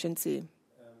efficiency.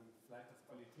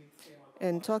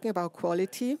 And talking about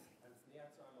quality,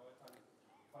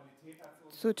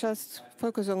 so just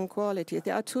focus on quality.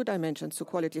 There are two dimensions to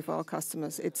quality for our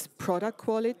customers. It's product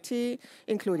quality,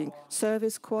 including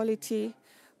service quality,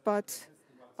 but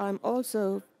I'm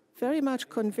also very much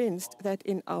convinced that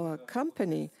in our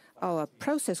company, our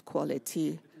process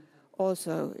quality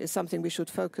also is something we should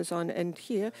focus on. And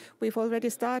here, we've already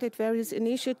started various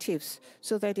initiatives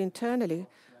so that internally,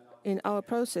 in our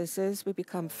processes, we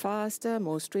become faster,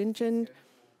 more stringent,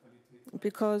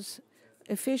 because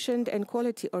efficient and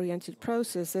quality-oriented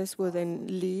processes will then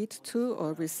lead to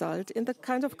or result in the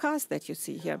kind of cars that you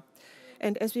see here.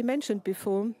 And as we mentioned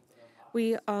before,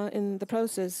 we are in the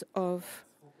process of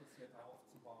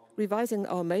revising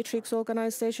our matrix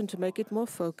organization to make it more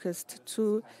focused,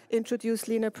 to introduce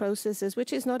leaner processes,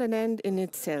 which is not an end in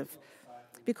itself.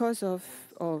 because of,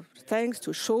 or thanks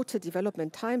to shorter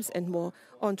development times and more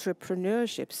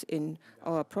entrepreneurships in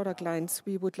our product lines,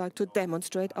 we would like to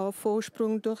demonstrate our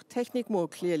Vorsprung durch Technik more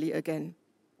clearly again.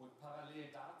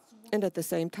 And at the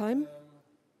same time,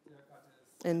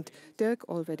 and Dirk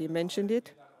already mentioned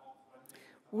it,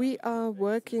 we are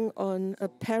working on a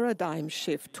paradigm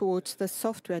shift towards the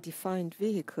software-defined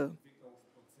vehicle.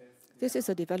 This is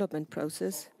a development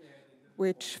process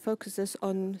which focuses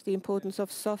on the importance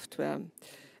of software,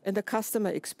 and the customer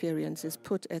experience is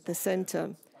put at the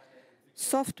center.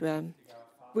 Software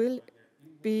will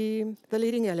be the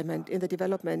leading element in the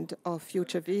development of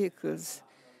future vehicles,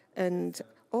 and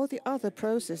all the other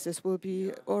processes will be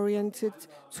oriented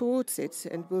towards it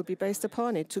and will be based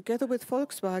upon it. Together with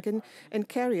Volkswagen and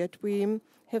CARIAD, we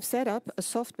have set up a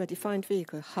software-defined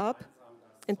vehicle hub,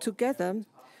 and together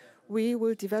we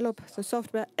will develop the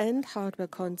software and hardware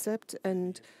concept,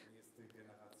 and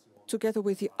together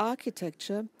with the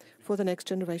architecture for the next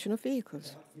generation of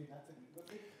vehicles.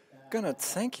 Gernot,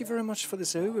 thank you very much for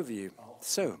this overview.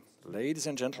 So, ladies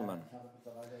and gentlemen,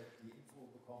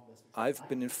 I've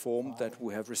been informed that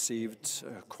we have received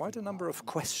quite a number of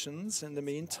questions in the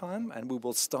meantime, and we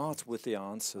will start with the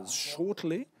answers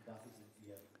shortly,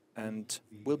 and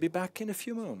we'll be back in a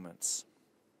few moments.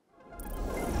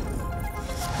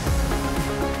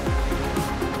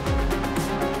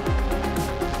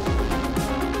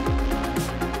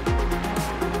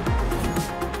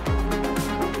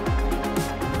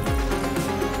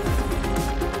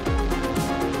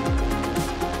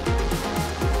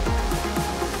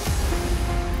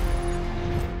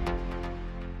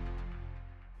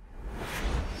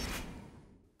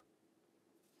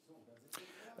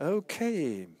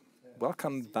 Okay,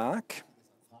 welcome back.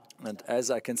 And as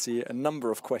I can see, a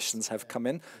number of questions have come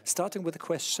in, starting with a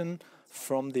question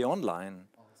from the online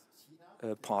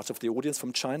part of the audience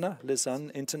from China. Lisan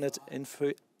Internet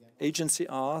Info Agency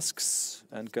asks,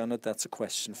 and Gernot, that's a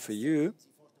question for you.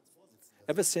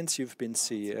 Ever since you've been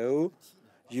CEO,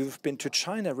 you've been to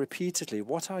China repeatedly.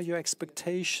 What are your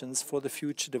expectations for the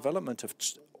future development of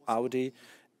Audi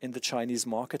in the Chinese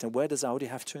market, and where does Audi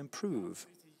have to improve?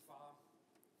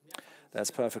 That's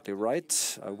perfectly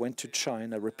right. I went to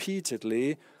China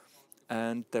repeatedly,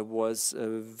 and there was a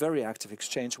very active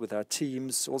exchange with our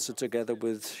teams, also together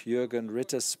with Jürgen,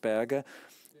 Rittersberger.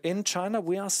 In China,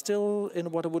 we are still in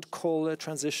what I would call a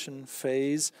transition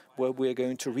phase, where we're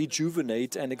going to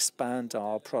rejuvenate and expand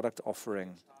our product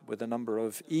offering with a number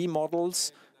of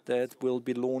e-models that we'll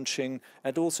be launching,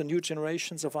 and also new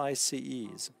generations of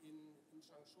ICEs.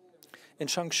 In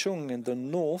Changchun, in the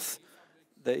north,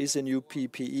 there is a new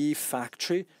PPE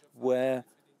factory where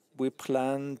we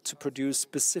plan to produce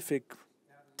specific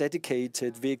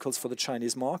dedicated vehicles for the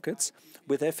Chinese markets.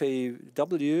 With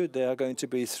FAW, there are going to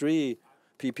be 3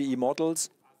 PPE models,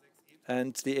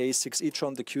 and the A6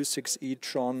 e-tron, the Q6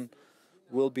 e-tron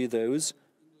will be those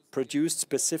produced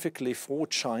specifically for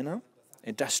China,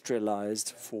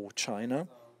 industrialized for China.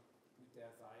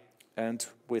 And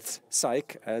with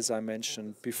SAIC, as I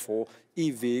mentioned before,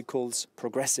 e-vehicles,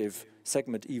 progressive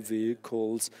segment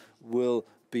e-vehicles will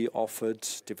be offered,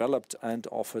 developed and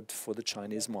offered for the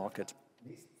Chinese market.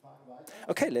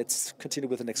 Okay, let's continue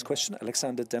with the next question.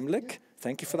 Alexander Demlik,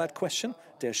 thank you for that question.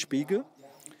 Der Spiegel.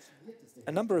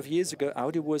 A number of years ago,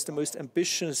 Audi was the most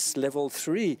ambitious level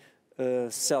 3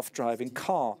 self-driving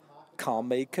car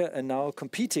maker, and now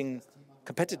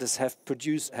competitors have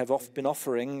been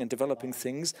offering and developing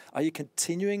things. Are you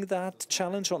continuing that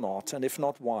challenge or not? And if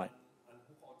not, why?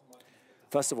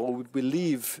 First of all, we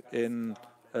believe in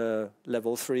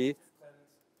level 3.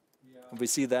 We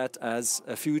see that as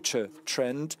a future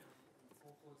trend,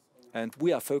 and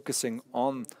we are focusing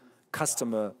on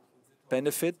customer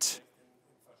benefit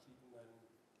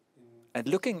and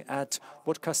looking at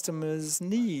what customers'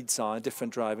 needs are in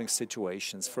different driving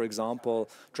situations. For example,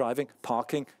 driving,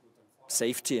 parking,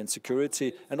 safety and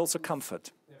security, and also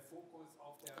comfort.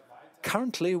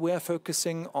 Currently, we are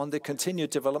focusing on the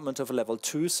continued development of level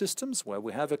 2 systems, where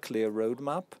we have a clear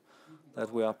roadmap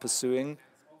that we are pursuing,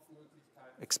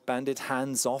 expanded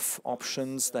hands-off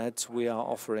options that we are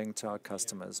offering to our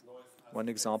customers. One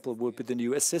example would be the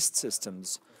new assist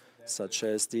systems, such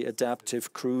as the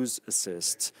adaptive cruise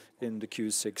assist in the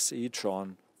Q6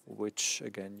 e-tron, which,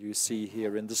 again, you see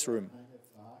here in this room.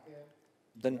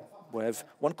 Then we have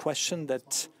one question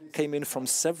that came in from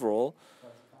several,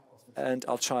 and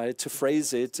I'll try to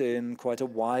phrase it in quite a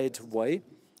wide way.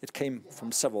 It came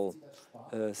from several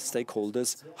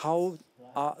stakeholders. How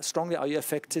strongly are you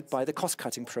affected by the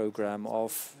cost-cutting program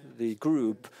of the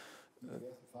group?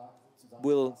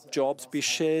 Will jobs be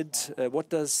shed? What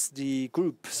does the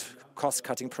group's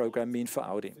cost-cutting program mean for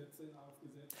Audi?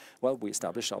 Well, we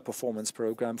established our performance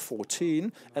program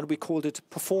 14, and we called it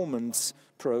performance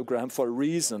program for a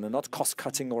reason and not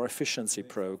cost-cutting or efficiency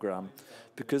program,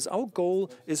 because our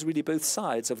goal is really both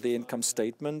sides of the income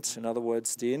statement, in other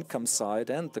words, the income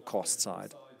side and the cost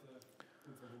side.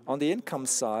 On the income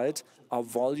side, our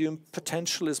volume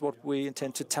potential is what we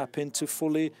intend to tap into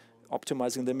fully,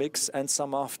 optimizing the mix and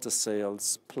some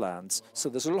after-sales plans. So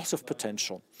there's a lot of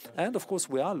potential. And of course,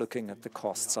 we are looking at the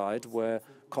cost side, where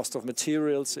cost of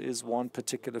materials is one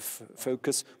particular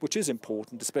focus, which is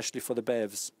important, especially for the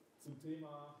BEVs.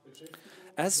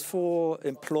 As for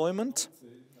employment,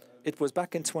 it was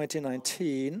back in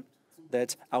 2019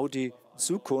 that Audi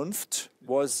Zukunft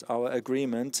was our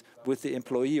agreement with the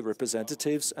employee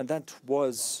representatives, and that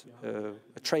was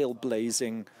a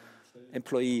trailblazing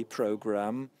employee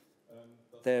program.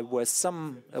 There was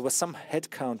some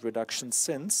headcount reduction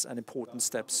since, and important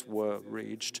steps were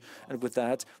reached. And with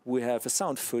that, we have a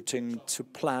sound footing to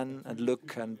plan and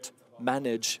look and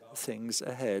manage things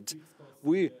ahead.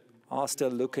 We are still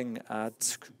looking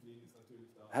at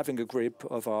having a grip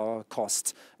of our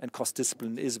costs, and cost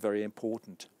discipline is very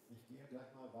important.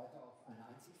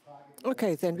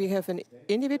 Okay, then we have an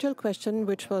individual question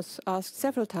which was asked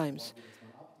several times.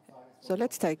 So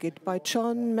let's take it by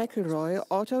John McElroy,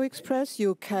 Auto Express,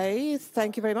 UK.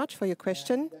 Thank you very much for your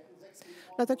question.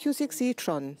 Now, the Q6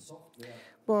 e-tron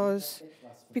was,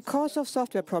 because of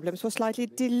software problems, was slightly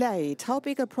delayed. How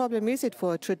big a problem is it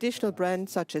for a traditional brand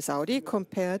such as Audi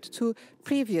compared to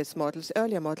previous models,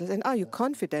 earlier models? And are you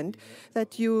confident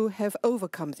that you have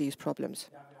overcome these problems?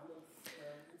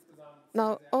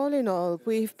 Now, all in all,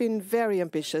 we've been very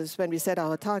ambitious when we set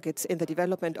our targets in the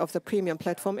development of the premium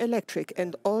platform electric,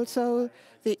 and also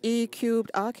the E-cubed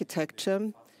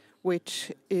architecture,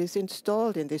 which is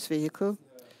installed in this vehicle.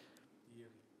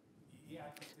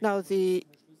 Now, the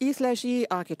E/E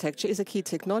architecture is a key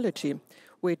technology,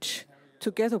 which,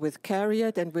 together with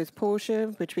CARIAD and with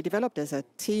Porsche, which we developed as a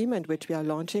team and which we are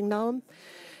launching now,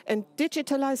 and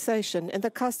digitalization and the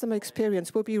customer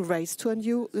experience will be raised to a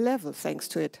new level thanks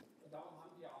to it.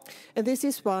 And this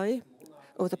is why,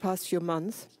 over the past few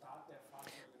months,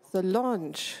 the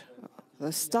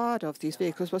start of these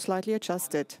vehicles was slightly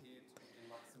adjusted.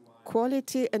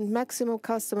 Quality and maximum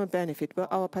customer benefit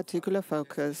were our particular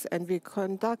focus, and we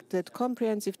conducted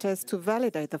comprehensive tests to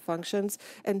validate the functions,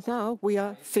 and now we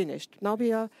are finished. Now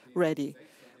we are ready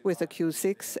with the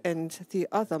Q6 and the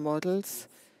other models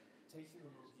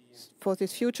for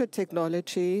this future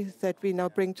technology that we now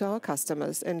bring to our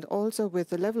customers, and also with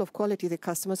the level of quality the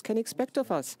customers can expect of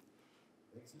us.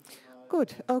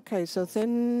 Good. Okay, so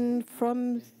then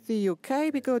from the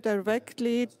UK, we go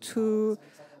directly to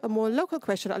a more local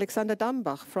question. Alexander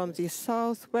Dambach from the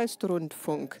Southwest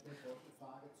Rundfunk.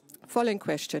 Following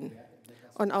question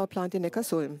on our plant in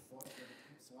Neckarsulm.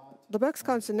 The Works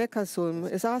Council Neckarsulm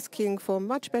is asking for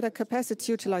much better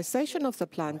capacity utilization of the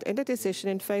plant and a decision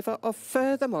in favor of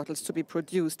further models to be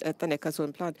produced at the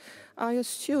Neckarsulm plant. I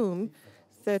assume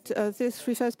that this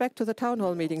refers back to the town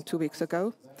hall meeting 2 weeks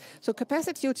ago. So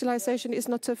capacity utilization is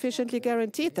not sufficiently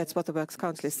guaranteed. That's what the Works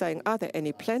Council is saying. Are there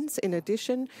any plans in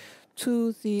addition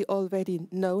to the already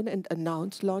known and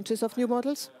announced launches of new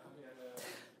models?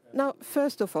 Now,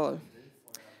 first of all,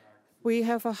 we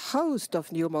have a host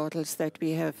of new models that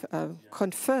we have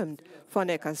confirmed for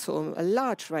Neckarsulm, a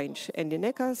large range. And in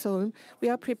Neckarsulm, we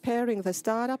are preparing the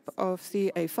startup of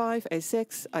the A5,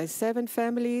 A6, i7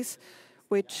 families,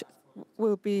 which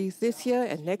will be this year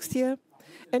and next year.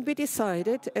 And we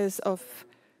decided as of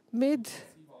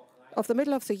the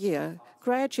middle of the year,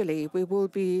 gradually we will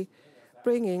be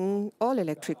bringing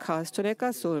all-electric cars to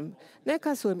Neckarsulm.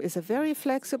 Neckarsulm is a very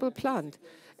flexible plant.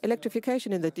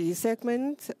 Electrification in the D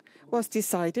segment was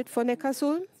decided for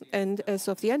Neckarsulm, and as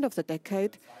of the end of the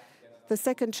decade, the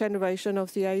second generation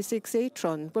of the A6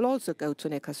 e-tron will also go to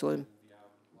Neckarsulm.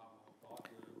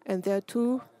 And there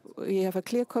too, we have a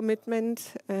clear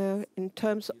commitment in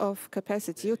terms of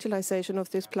capacity utilization of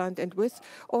this plant, and with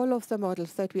all of the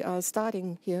models that we are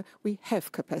starting here, we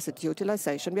have capacity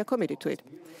utilization. We are committed to it.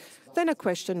 Then a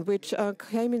question which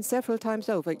came in several times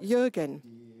over. Jürgen,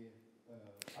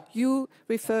 you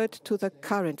referred to the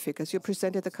current figures. You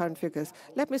presented the current figures.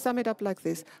 Let me sum it up like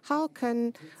this. How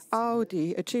can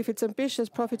Audi achieve its ambitious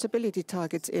profitability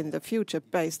targets in the future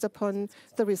based upon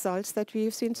the results that we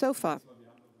have seen so far?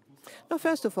 Now,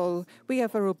 first of all, we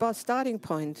have a robust starting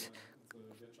point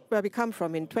where we come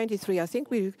from in 23. I think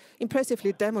we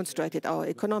impressively demonstrated our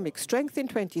economic strength in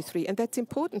 23, and that's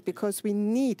important because we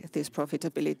need this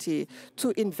profitability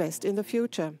to invest in the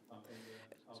future,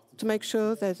 to make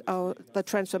sure that the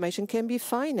transformation can be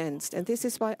financed. And this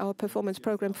is why our performance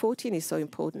program 14 is so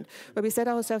important, where we set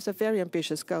ourselves a very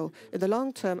ambitious goal. In the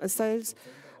long term, a sales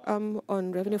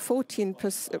on revenue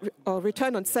 14%, or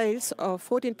return on sales of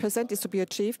 14% is to be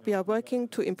achieved. We are working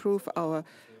to improve our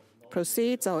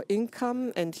proceeds, our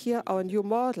income, and here our new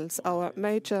models, our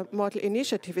major model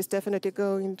initiative is definitely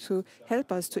going to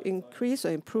help us to increase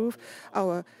or improve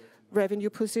our revenue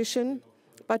position.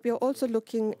 But we are also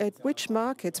looking at which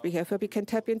markets we have where we can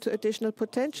tap into additional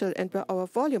potential and where our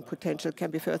volume potential can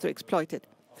be further exploited.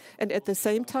 And at the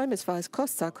same time, as far as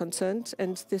costs are concerned,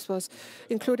 and this was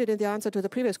included in the answer to the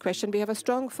previous question, we have a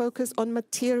strong focus on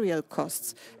material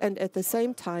costs. And at the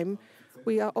same time,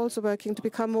 we are also working to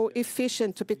become more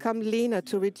efficient, to become leaner,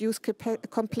 to reduce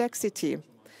complexity.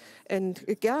 And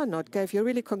Gernot gave you a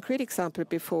really concrete example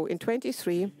before. In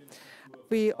 23,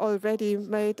 we already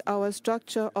made our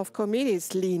structure of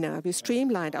committees leaner. We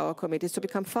streamlined our committees to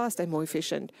become faster and more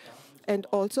efficient. And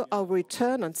also our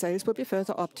return on sales will be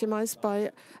further optimized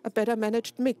by a better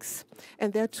managed mix.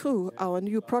 And there too, our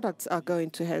new products are going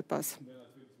to help us.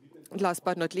 Last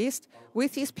but not least,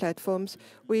 with these platforms,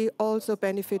 we also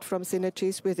benefit from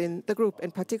synergies within the group,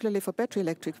 and particularly for battery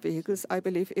electric vehicles, I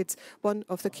believe it's one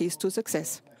of the keys to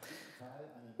success.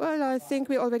 Well, I think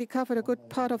we already covered a good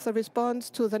part of the response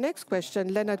to the next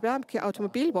question. Lennart Wermke,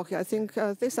 Automobilwoche. I think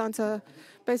this answer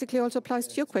basically also applies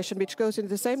to your question, which goes in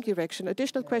the same direction.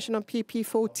 Additional question on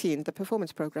PP14, the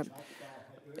performance program.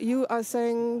 You are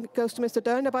saying goes to Mr.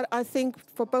 Döllner, but I think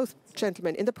for both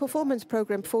gentlemen, in the performance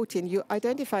program 14, you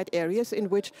identified areas in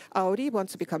which Audi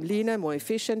wants to become leaner, more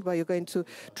efficient, where you're going to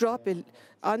drop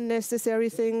unnecessary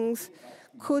things.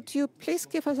 Could you please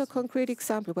give us a concrete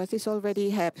example where this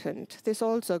already happened? This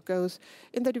also goes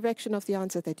in the direction of the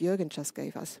answer that Jürgen just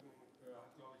gave us.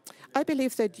 I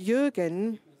believe that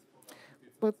Jürgen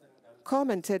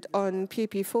commented on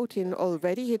PP14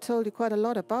 already. He told you quite a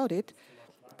lot about it.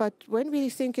 But when we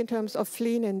think in terms of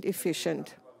lean and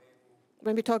efficient,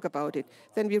 when we talk about it,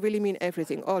 then we really mean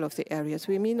everything, all of the areas.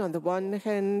 We mean, on the one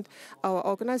hand, our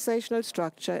organizational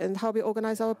structure and how we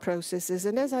organize our processes.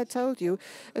 And as I told you,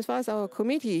 as far as our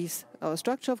committees, our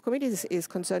structure of committees is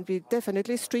concerned, we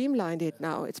definitely streamlined it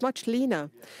now. It's much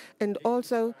leaner. And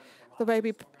also the way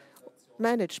we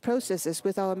manage processes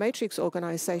with our matrix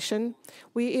organization,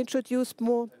 we introduced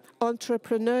more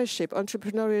entrepreneurship,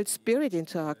 entrepreneurial spirit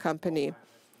into our company,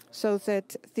 so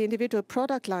that the individual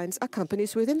product lines are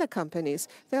companies within the companies.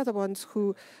 They're the ones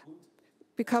who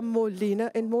become more leaner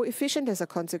and more efficient as a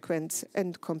consequence.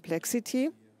 And complexity,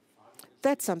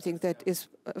 that's something that is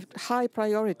a high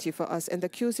priority for us. And the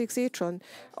Q6 e-tron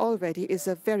already is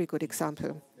a very good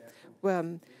example,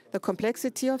 where the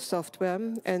complexity of software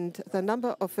and the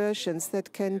number of versions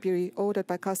that can be ordered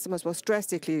by customers was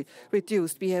drastically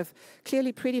reduced. We have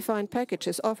clearly predefined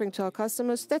packages offering to our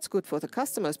customers. That's good for the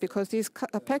customers because these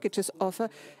packages offer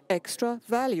extra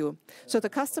value. So the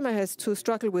customer has to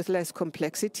struggle with less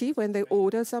complexity when they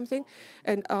order something.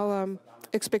 And our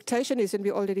expectation is, and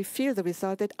we already feel the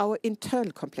result, that our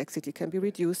internal complexity can be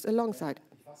reduced alongside.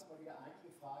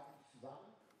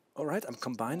 All right, I'm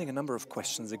combining a number of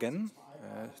questions again,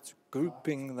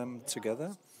 grouping them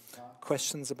together.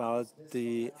 Questions about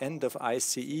the end of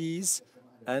ICEs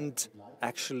and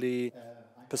actually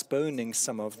postponing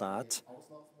some of that.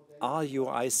 Are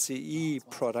your ICE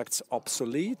products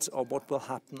obsolete, or what will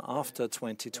happen after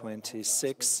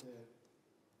 2026?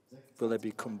 Will there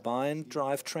be combined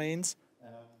drivetrains?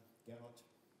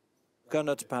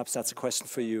 Gernot, perhaps that's a question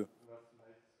for you.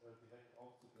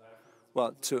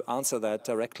 Well, to answer that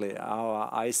directly, our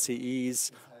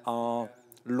ICEs are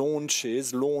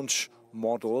launch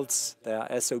models. They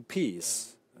are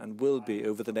SOPs and will be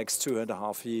over the next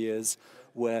 2.5 years,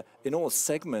 where in all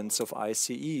segments of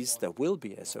ICEs there will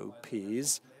be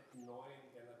SOPs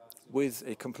with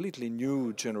a completely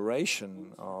new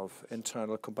generation of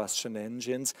internal combustion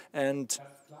engines and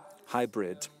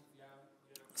hybrid,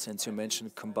 since you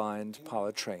mentioned combined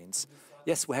powertrains.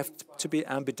 Yes, we have to be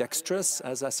ambidextrous,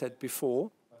 as I said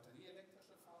before.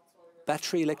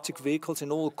 Battery electric vehicles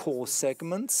in all core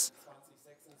segments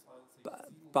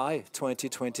by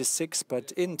 2026,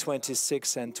 but in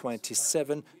 26 and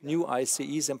 27, new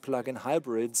ICEs and plug-in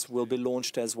hybrids will be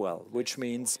launched as well, which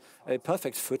means a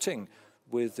perfect footing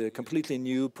with a completely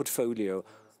new portfolio,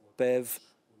 BEV,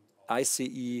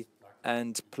 ICE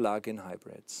and plug-in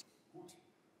hybrids.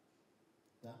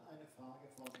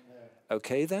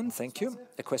 Okay then, thank you.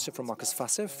 A question from Markus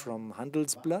Fasse from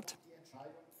Handelsblatt.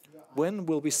 When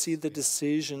will we see the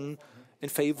decision in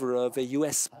favor of a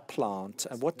US plant?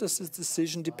 And what does this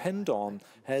decision depend on?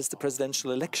 Has the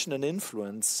presidential election an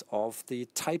influence of the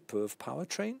type of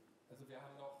powertrain?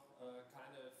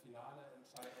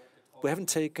 We haven't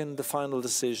taken the final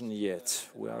decision yet.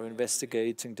 We are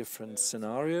investigating different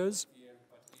scenarios.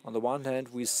 On the one hand,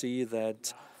 we see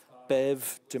that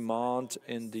BEV demand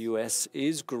in the US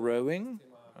is growing,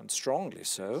 and strongly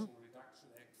so.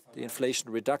 The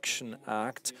Inflation Reduction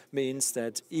Act means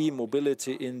that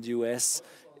e-mobility in the US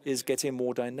is getting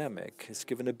more dynamic. It's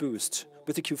given a boost.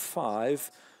 With the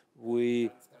Q5, we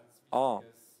are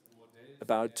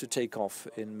about to take off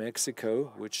in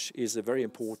Mexico, which is a very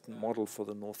important model for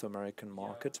the North American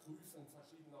market.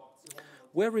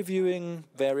 We're reviewing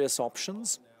various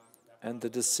options, and the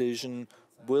decision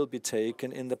will be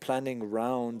taken in the planning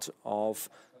round of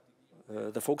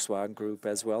the Volkswagen Group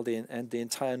as well, and the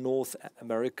entire North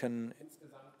American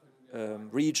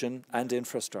region and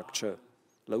infrastructure,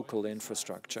 local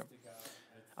infrastructure.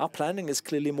 Our planning is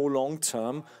clearly more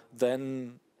long-term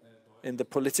than in the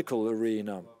political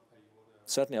arena.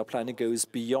 Certainly our planning goes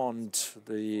beyond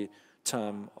the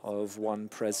term of one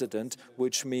president,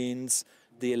 which means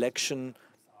the election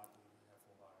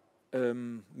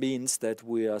means that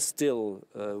we are still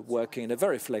working in a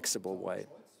very flexible way.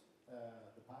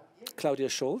 Claudia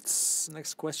Scholz,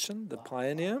 next question, the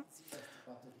Pioneer.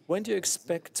 When do you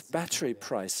expect battery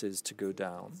prices to go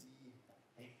down?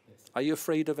 Are you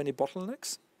afraid of any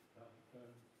bottlenecks?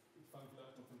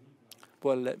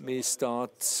 Well, let me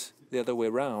start the other way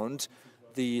around.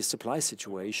 The supply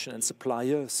situation and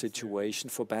supplier situation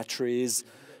for batteries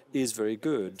is very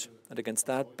good. And against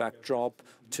that backdrop,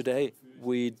 today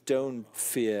we don't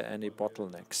fear any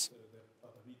bottlenecks.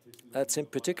 That's in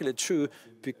particular true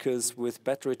because with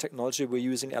battery technology, we're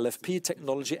using LFP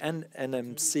technology and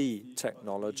NMC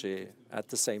technology at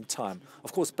the same time.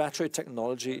 Of course, battery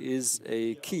technology is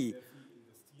a key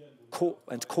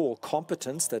core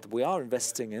competence that we are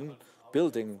investing in,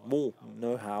 building more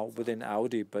know-how within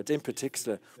Audi, but in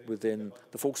particular within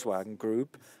the Volkswagen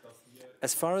Group.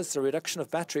 As far as the reduction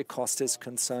of battery cost is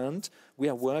concerned, we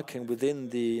are working within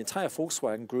the entire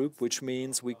Volkswagen Group, which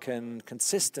means we can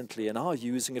consistently and are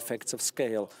using effects of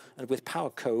scale. And with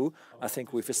PowerCo, I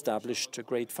think we've established a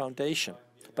great foundation.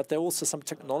 But there are also some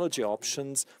technology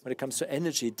options when it comes to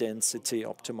energy density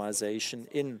optimization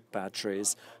in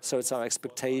batteries. So it's our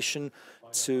expectation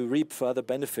to reap further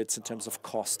benefits in terms of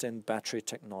cost in battery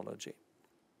technology.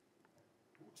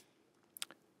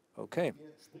 Okay.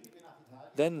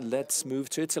 Then let's move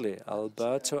to Italy.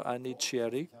 Alberto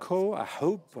Aniciarico, I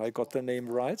hope I got the name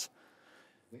right.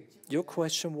 Your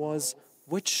question was,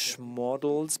 which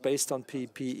models based on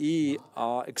PPE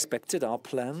are expected, are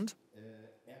planned?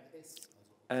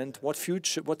 And what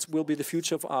will be the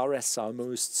future of RS, our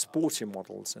most sporty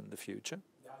models in the future?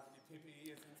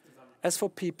 As for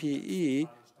PPE,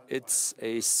 it's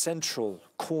a central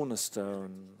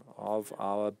cornerstone of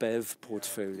our BEV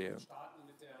portfolio.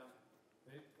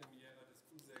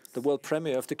 The world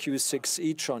premiere of the Q6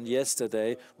 e-tron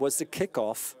yesterday was the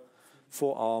kickoff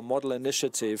for our model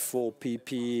initiative for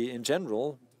PPE in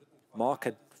general,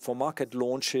 for market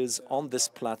launches on this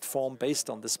platform, based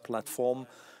on this platform,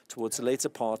 towards the later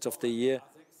part of the year.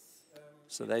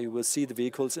 So there you will see the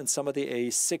vehicles. In some of the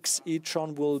A6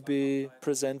 e-tron will be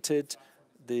presented,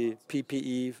 the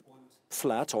PPE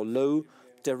flat or low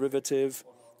derivative.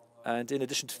 And in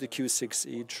addition to the Q6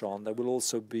 e-tron, there will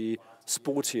also be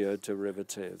sportier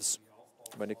derivatives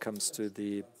when it comes to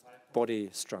the body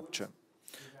structure.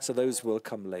 So those will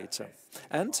come later.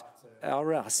 And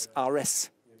RS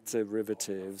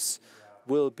derivatives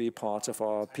will be part of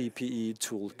our PPE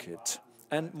toolkit.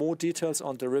 And more details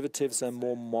on derivatives and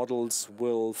more models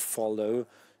will follow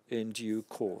in due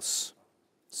course.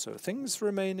 So things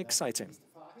remain exciting.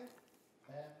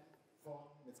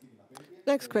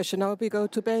 Next question. Now we go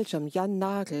to Belgium. Jan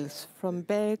Nagels from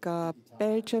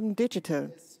Belgium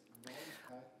Digital.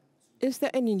 Is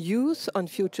there any news on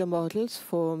future models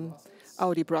for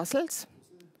Audi Brussels?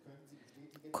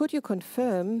 Could you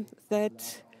confirm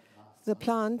that the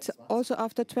plant also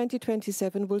after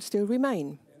 2027 will still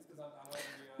remain?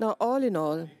 Now, all in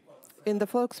all, in the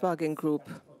Volkswagen Group,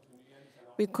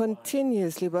 we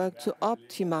continuously work to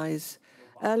optimize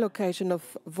allocation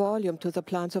of volume to the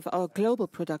plants of our global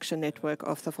production network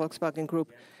of the Volkswagen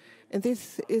Group. And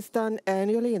this is done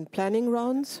annually in planning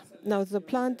rounds. Now, the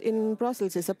plant in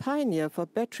Brussels is a pioneer for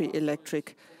battery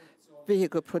electric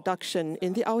vehicle production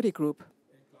in the Audi Group.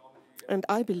 And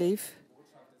I believe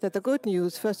that the good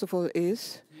news, first of all,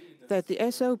 is that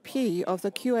the SOP of the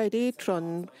Q8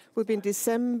 e-tron will be in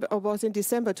December, or was in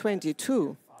December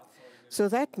 22. So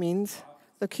that means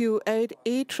the Q8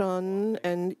 e-tron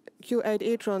and Q8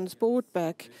 e-tron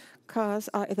Sportback cars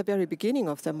are at the very beginning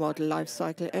of their model life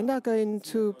cycle and are going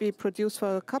to be produced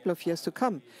for a couple of years to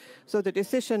come. So the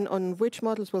decision on which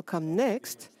models will come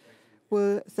next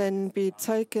will then be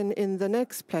taken in the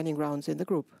next planning rounds in the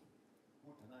group.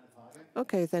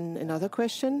 Okay, then another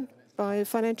question by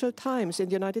Financial Times in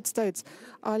the United States.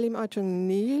 Alim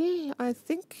Ajung-Neil, I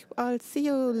think I'll see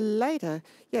you later.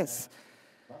 Yes.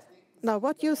 Now,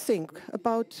 what do you think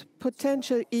about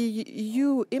potential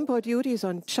EU import duties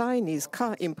on Chinese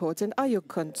car imports, and are you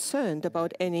concerned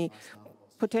about any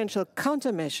potential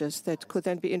countermeasures that could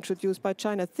then be introduced by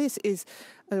China? This is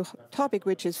a topic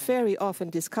which is very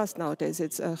often discussed nowadays.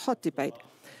 It's a hot debate.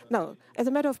 Now, as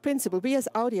a matter of principle, we as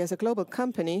Audi, as a global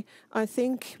company, I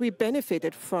think we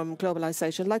benefited from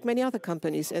globalization like many other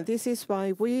companies, and this is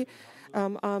why we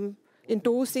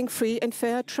endorsing free and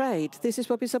fair trade. This is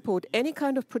what we support. Any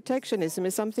kind of protectionism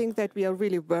is something that we are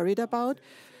really worried about.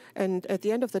 And at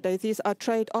the end of the day, these are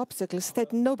trade obstacles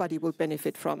that nobody will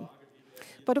benefit from.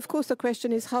 But of course, the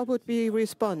question is, how would we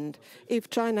respond if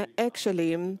China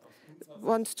actually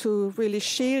wants to really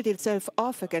shield itself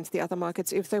off against the other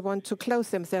markets, if they want to close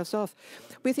themselves off?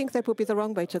 We think that would be the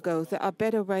wrong way to go. There are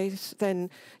better ways than,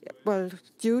 well,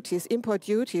 duties, import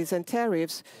duties and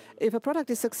tariffs. If a product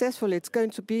is successful, it's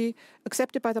going to be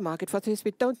accepted by the market. For this,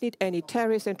 we don't need any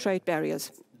tariffs and trade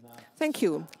barriers. Thank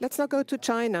you. Let's now go to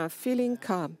China, Feeling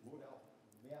Car.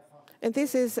 And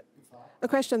this is a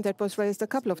question that was raised a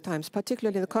couple of times,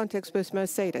 particularly in the context with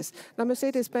Mercedes. Now,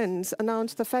 Mercedes-Benz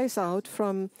announced the phase-out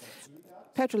from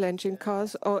petrol engine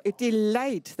cars, or it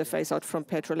delayed the phase-out from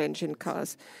petrol engine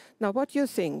cars. Now, what do you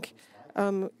think?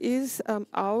 Is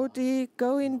Audi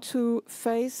going to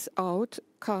phase out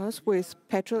cars with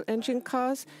petrol engine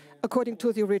cars according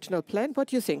to the original plan? What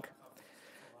do you think?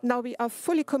 Now, we are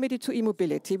fully committed to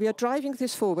e-mobility. We are driving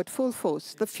this forward full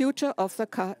force. The future of the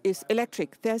car is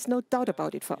electric. There's no doubt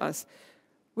about it for us.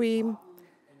 We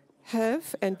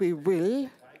have and we will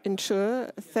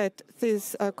ensure that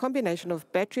this combination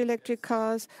of battery electric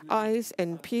cars, ICE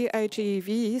and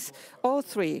PHEVs, all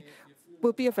three,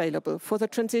 will be available for the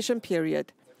transition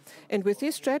period. And with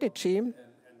this strategy,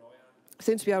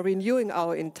 since we are renewing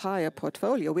our entire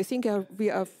portfolio, we think we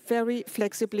are very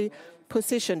flexibly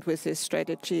positioned with this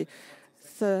strategy.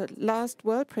 The last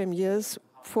world premieres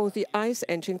for the ICE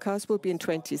engine cars will be in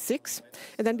 2026,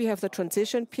 and then we have the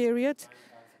transition period.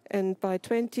 And by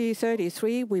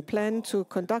 2033, we plan to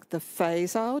conduct the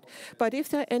phase-out. But if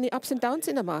there are any ups and downs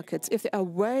in the markets, if there are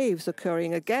waves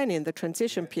occurring again in the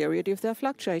transition period, if there are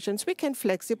fluctuations, we can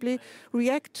flexibly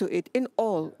react to it in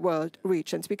all world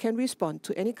regions. We can respond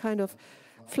to any kind of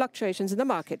fluctuations in the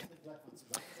market.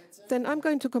 Then I'm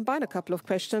going to combine a couple of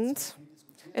questions.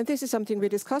 And this is something we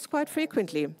discuss quite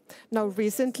frequently. Now,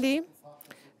 recently,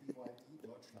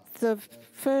 the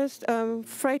first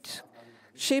freight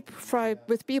ship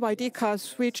with BYD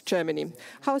cars reached Germany.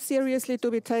 How seriously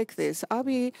do we take this? Are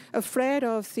we afraid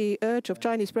of the urge of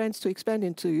Chinese brands to expand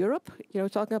into Europe? You know,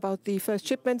 talking about the first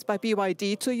shipments by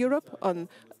BYD to Europe on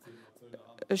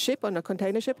a ship, on a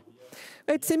container ship.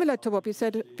 It's similar to what we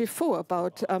said before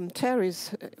about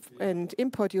tariffs and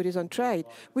import duties on trade.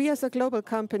 We as a global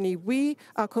company, we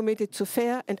are committed to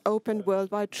fair and open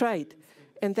worldwide trade.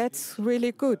 And that's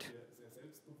really good.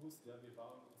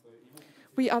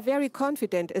 We are very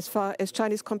confident as far as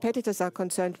Chinese competitors are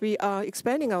concerned. We are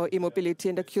expanding our e-mobility,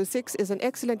 and the Q6 is an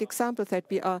excellent example that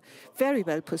we are very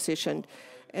well positioned.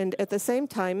 And at the same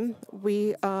time,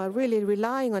 we are really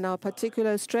relying on our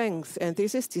particular strengths, and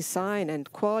this is design and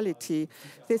quality.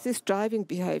 This is driving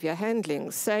behavior,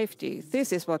 handling, safety.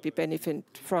 This is what we benefit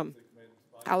from,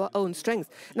 our own strength.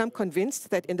 And I'm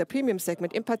convinced that in the premium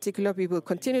segment in particular, we will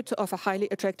continue to offer highly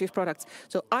attractive products.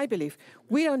 So I believe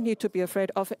we don't need to be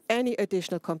afraid of any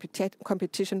additional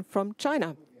competition from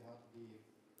China.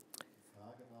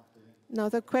 Now,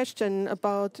 the question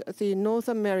about the North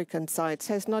American sites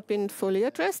has not been fully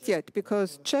addressed yet,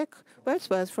 because Jack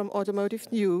Wellsworth from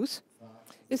Automotive News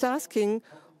is asking,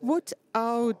 would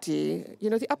Audi,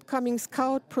 the upcoming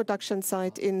Scout production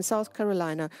site in South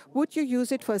Carolina, would you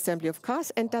use it for assembly of cars?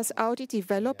 And does Audi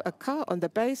develop a car on the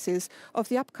basis of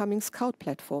the upcoming Scout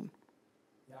platform?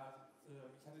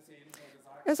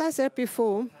 As I said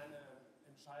before,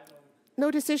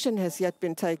 no decision has yet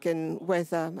been taken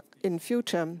whether in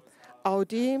future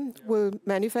Audi will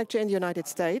manufacture in the United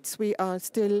States. We are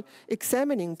still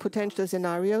examining potential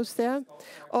scenarios there.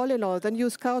 All in all, the new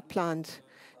Scout plant,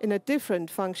 in a different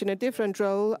function, a different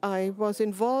role, I was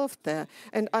involved there.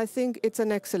 And I think it's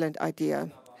an excellent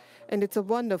idea. And it's a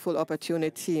wonderful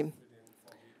opportunity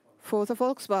for the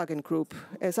Volkswagen Group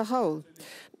as a whole.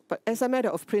 But as a matter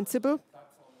of principle,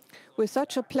 with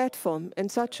such a platform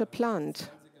and such a plant,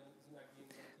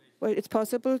 well, it's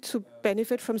possible to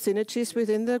benefit from synergies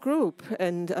within the group,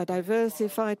 and a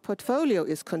diversified portfolio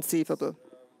is conceivable.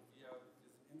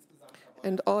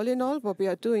 And all in all, what we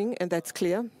are doing, and that's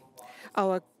clear,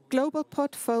 our global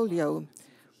portfolio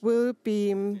will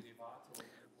be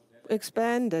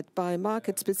expanded by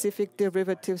market-specific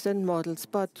derivatives and models,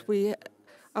 but we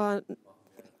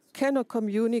cannot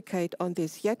communicate on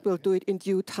this yet. We'll do it in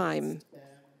due time.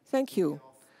 Thank you.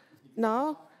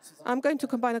 Now, I'm going to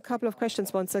combine a couple of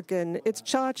questions once again. It's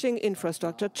charging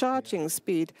infrastructure, charging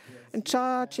speed, and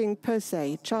charging per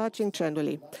se, charging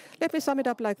generally. Let me sum it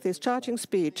up like this. Charging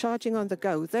speed, charging on the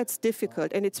go, that's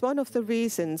difficult. And it's one of the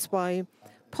reasons why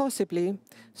possibly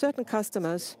certain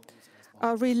customers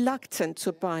are reluctant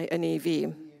to buy an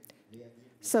EV.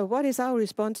 So what is our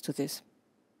response to this?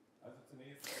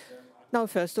 Now,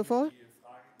 first of all,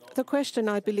 the question,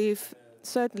 I believe,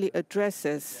 certainly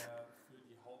addresses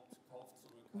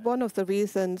one of the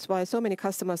reasons why so many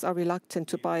customers are reluctant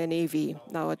to buy an EV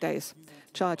nowadays,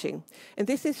 charging. And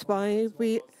this is why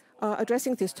we are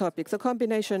addressing this topic, the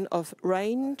combination of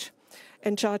range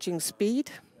and charging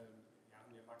speed.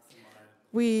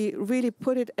 We really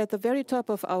put it at the very top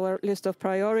of our list of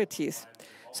priorities.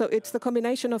 So it's the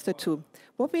combination of the two.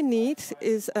 What we need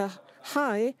is a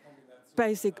high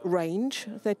basic range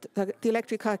that the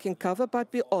electric car can cover, but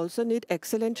we also need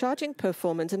excellent charging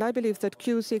performance. And I believe that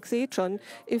Q6 e-tron,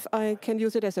 if I can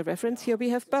use it as a reference here, we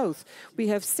have both. We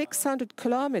have 600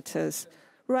 kilometers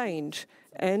range,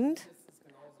 and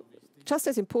just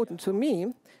as important to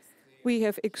me, we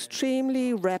have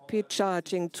extremely rapid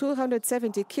charging,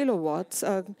 270 kilowatts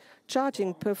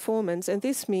charging performance, and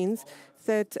this means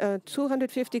that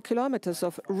 250 kilometers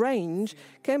of range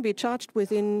can be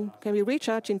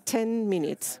recharged in 10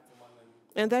 minutes.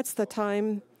 And that's the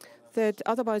time that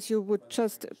otherwise you would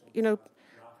just,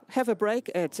 have a break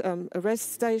at a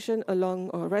rest station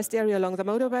or rest area along the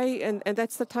motorway, and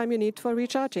that's the time you need for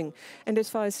recharging. And as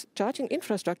far as charging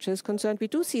infrastructure is concerned, we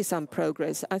do see some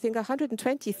progress. I think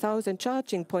 120,000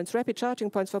 charging points, rapid charging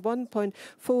points for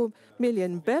 1.4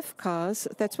 million BEV cars,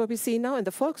 that's what we see now. And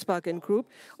the Volkswagen Group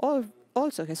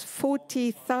also has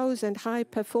 40,000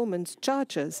 high-performance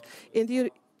chargers in the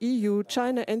EU,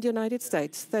 China, and the United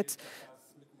States. That's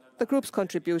the group's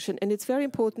contribution, and it's very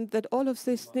important that all of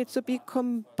this needs to be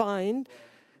combined,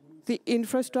 the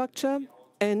infrastructure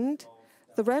and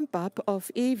the ramp-up of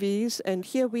EVs, and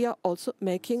here we are also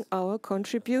making our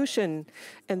contribution.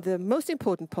 And the most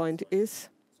important point is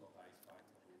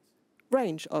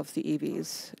range of the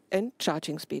EVs and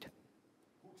charging speed.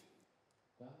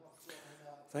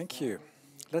 Thank you.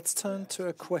 Let's turn to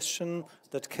a question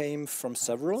that came from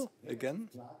several, again.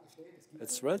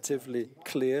 It's relatively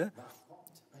clear.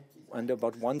 And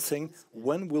about one thing,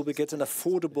 when will we get an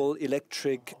affordable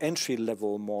electric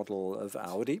entry-level model of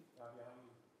Audi?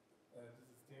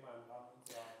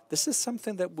 This is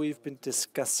something that we've been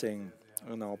discussing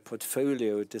in our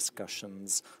portfolio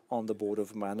discussions on the Board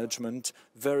of Management,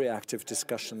 very active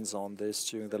discussions on this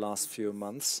during the last few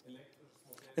months.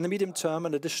 In the medium term,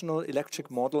 an additional electric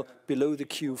model below the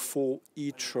Q4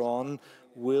 e-tron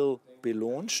will be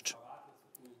launched.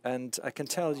 And I can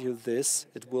tell you this,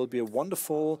 it will be a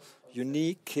wonderful,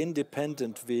 unique,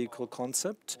 independent vehicle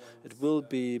concept. It will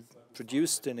be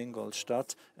produced in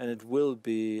Ingolstadt, and it will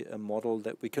be a model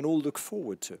that we can all look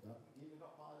forward to.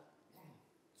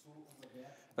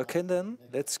 Okay, then,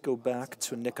 let's go back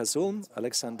to Neckarsulm.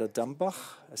 Alexander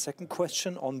Dambach, a second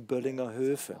question on Böllinger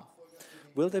Höfe.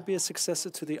 Will there be a successor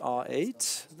to the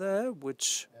R8 there,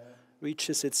 which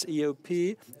reaches its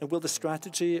EOP? And will the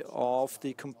strategy of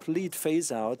the complete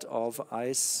phase-out of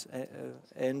ICE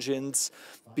engines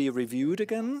be reviewed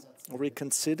again or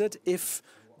reconsidered if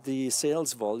the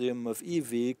sales volume of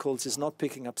e-vehicles is not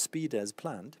picking up speed as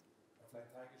planned?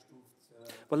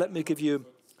 Well, let me give you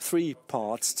three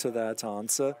parts to that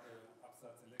answer.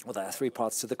 Well, there are three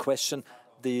parts to the question.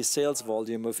 The sales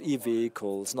volume of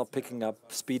e-vehicles not picking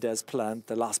up speed as planned,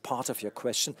 the last part of your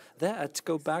question. There, I'd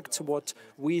go back to what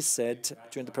we said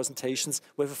during the presentations.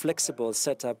 We have a flexible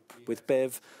setup with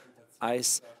BEV,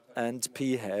 ICE, and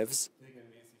PHEVs.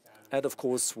 And of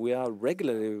course, we are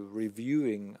regularly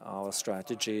reviewing our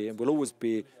strategy and will always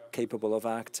be capable of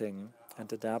acting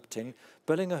and adapting.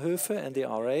 Böllinger Höfe and the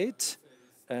R8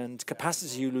 and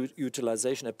capacity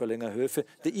utilization at Böllinger Höfe.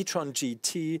 The e-tron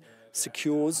GT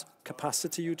secures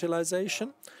capacity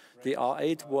utilization. The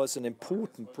R8 was an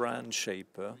important brand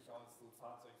shaper.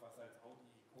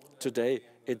 Today,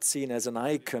 it's seen as an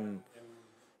icon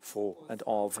for and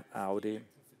of Audi.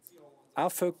 Our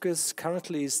focus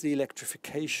currently is the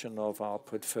electrification of our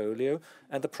portfolio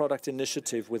and the product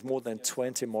initiative with more than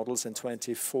 20 models in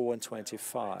 24 and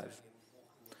 25.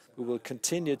 We will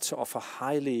continue to offer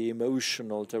highly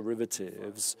emotional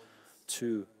derivatives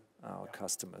to our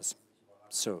customers.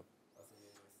 So,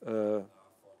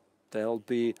 there'll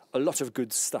be a lot of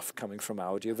good stuff coming from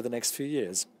Audi over the next few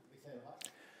years.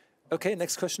 Okay,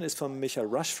 next question is from Michael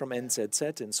Rush from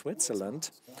NZZ in Switzerland.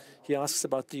 He asks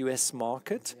about the US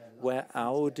market, where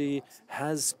Audi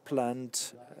has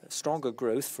planned stronger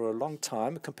growth for a long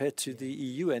time compared to the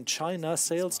EU and China.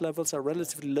 Sales levels are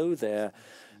relatively low there.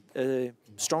 A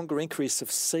stronger increase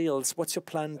of sales. What's your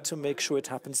plan to make sure it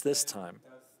happens this time?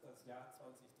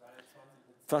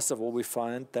 First of all, we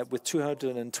find that with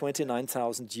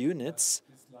 229,000 units,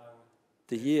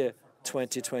 the year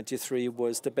 2023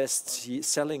 was the best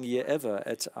selling year ever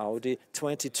at Audi,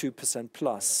 22%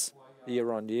 plus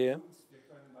year on year.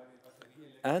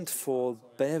 And for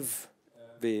BEV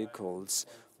vehicles,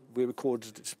 we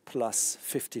recorded plus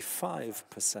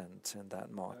 55% in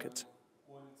that market.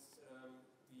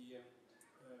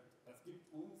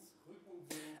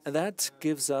 And that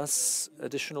gives us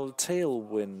additional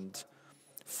tailwind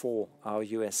for our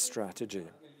US strategy.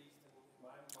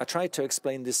 I tried to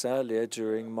explain this earlier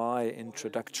during my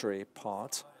introductory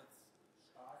part.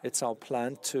 It's our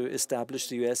plan to establish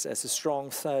the US as a strong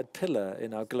third pillar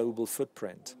in our global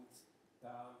footprint.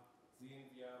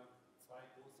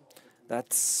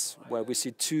 That's where we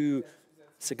see two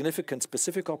significant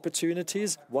specific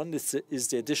opportunities. One is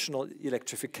the additional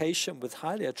electrification with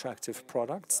highly attractive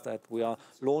products that we are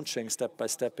launching step by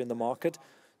step in the market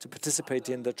to participate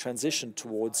in the transition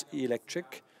towards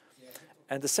electric.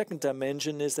 And the second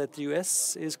dimension is that the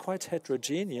US is quite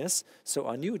heterogeneous, so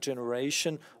our new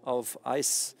generation of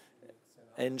ICE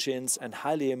engines and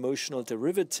highly emotional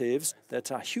derivatives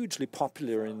that are hugely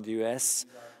popular in the US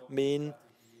mean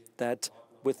that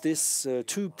with this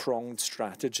two-pronged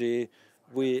strategy,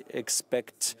 we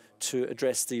expect to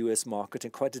address the US market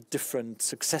in quite a different,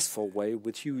 successful way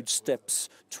with huge steps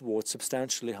towards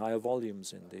substantially higher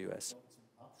volumes in the US.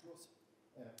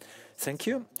 Thank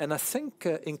you. And I think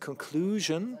in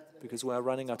conclusion, because we're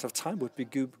running out of time, would be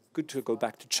good to go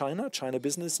back to China. China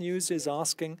Business News is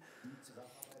asking,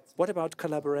 what about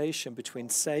collaboration between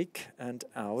SAIC and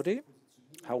Audi?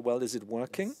 How well is it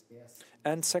working?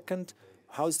 And second,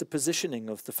 how's the positioning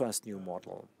of the first new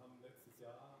model?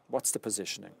 What's the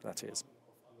positioning, that is?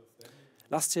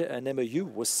 Last year, an MOU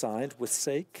was signed with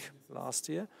SAIC last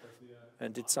year,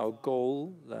 and it's our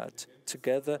goal that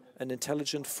together an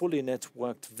intelligent, fully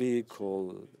networked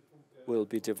vehicle will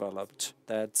be developed.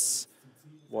 That's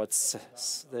what's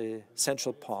the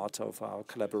central part of our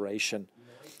collaboration.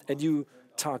 A new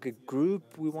target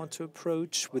group we want to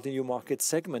approach with a new market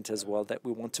segment as well that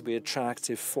we want to be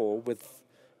attractive for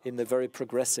in the very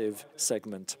progressive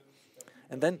segment.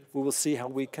 And then we will see how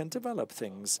we can develop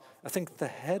things. I think the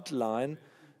headline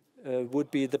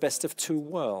would be the best of two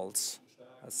worlds.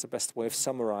 That's the best way of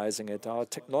summarizing it. Our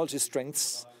technology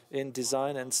strengths in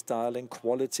design and styling,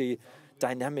 quality,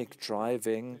 dynamic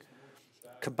driving,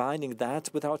 combining that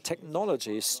with our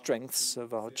technology strengths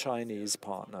of our Chinese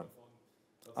partner.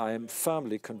 I am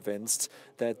firmly convinced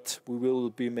that we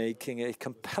will be making a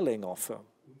compelling offer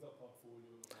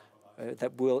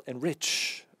that will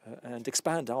enrich and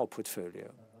expand our portfolio.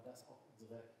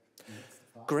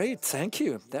 Great, thank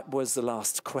you. That was the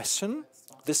last question.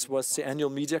 This was the annual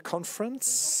media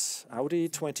conference, Audi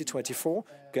 2024.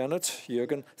 Gernot,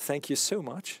 Jürgen, thank you so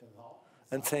much.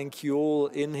 And thank you all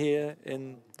in here,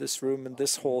 in this room, in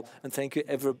this hall. And thank you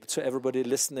to everybody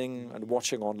listening and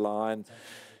watching online.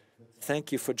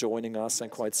 Thank you for joining us.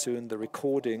 And quite soon, the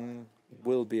recording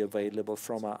will be available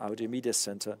from our Audi Media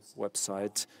Center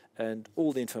website. And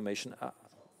all the information,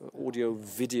 audio,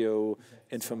 video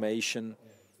information,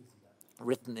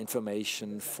 written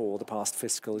information for the past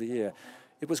fiscal year.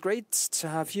 It was great to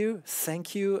have you.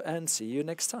 Thank you, and see you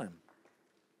next time.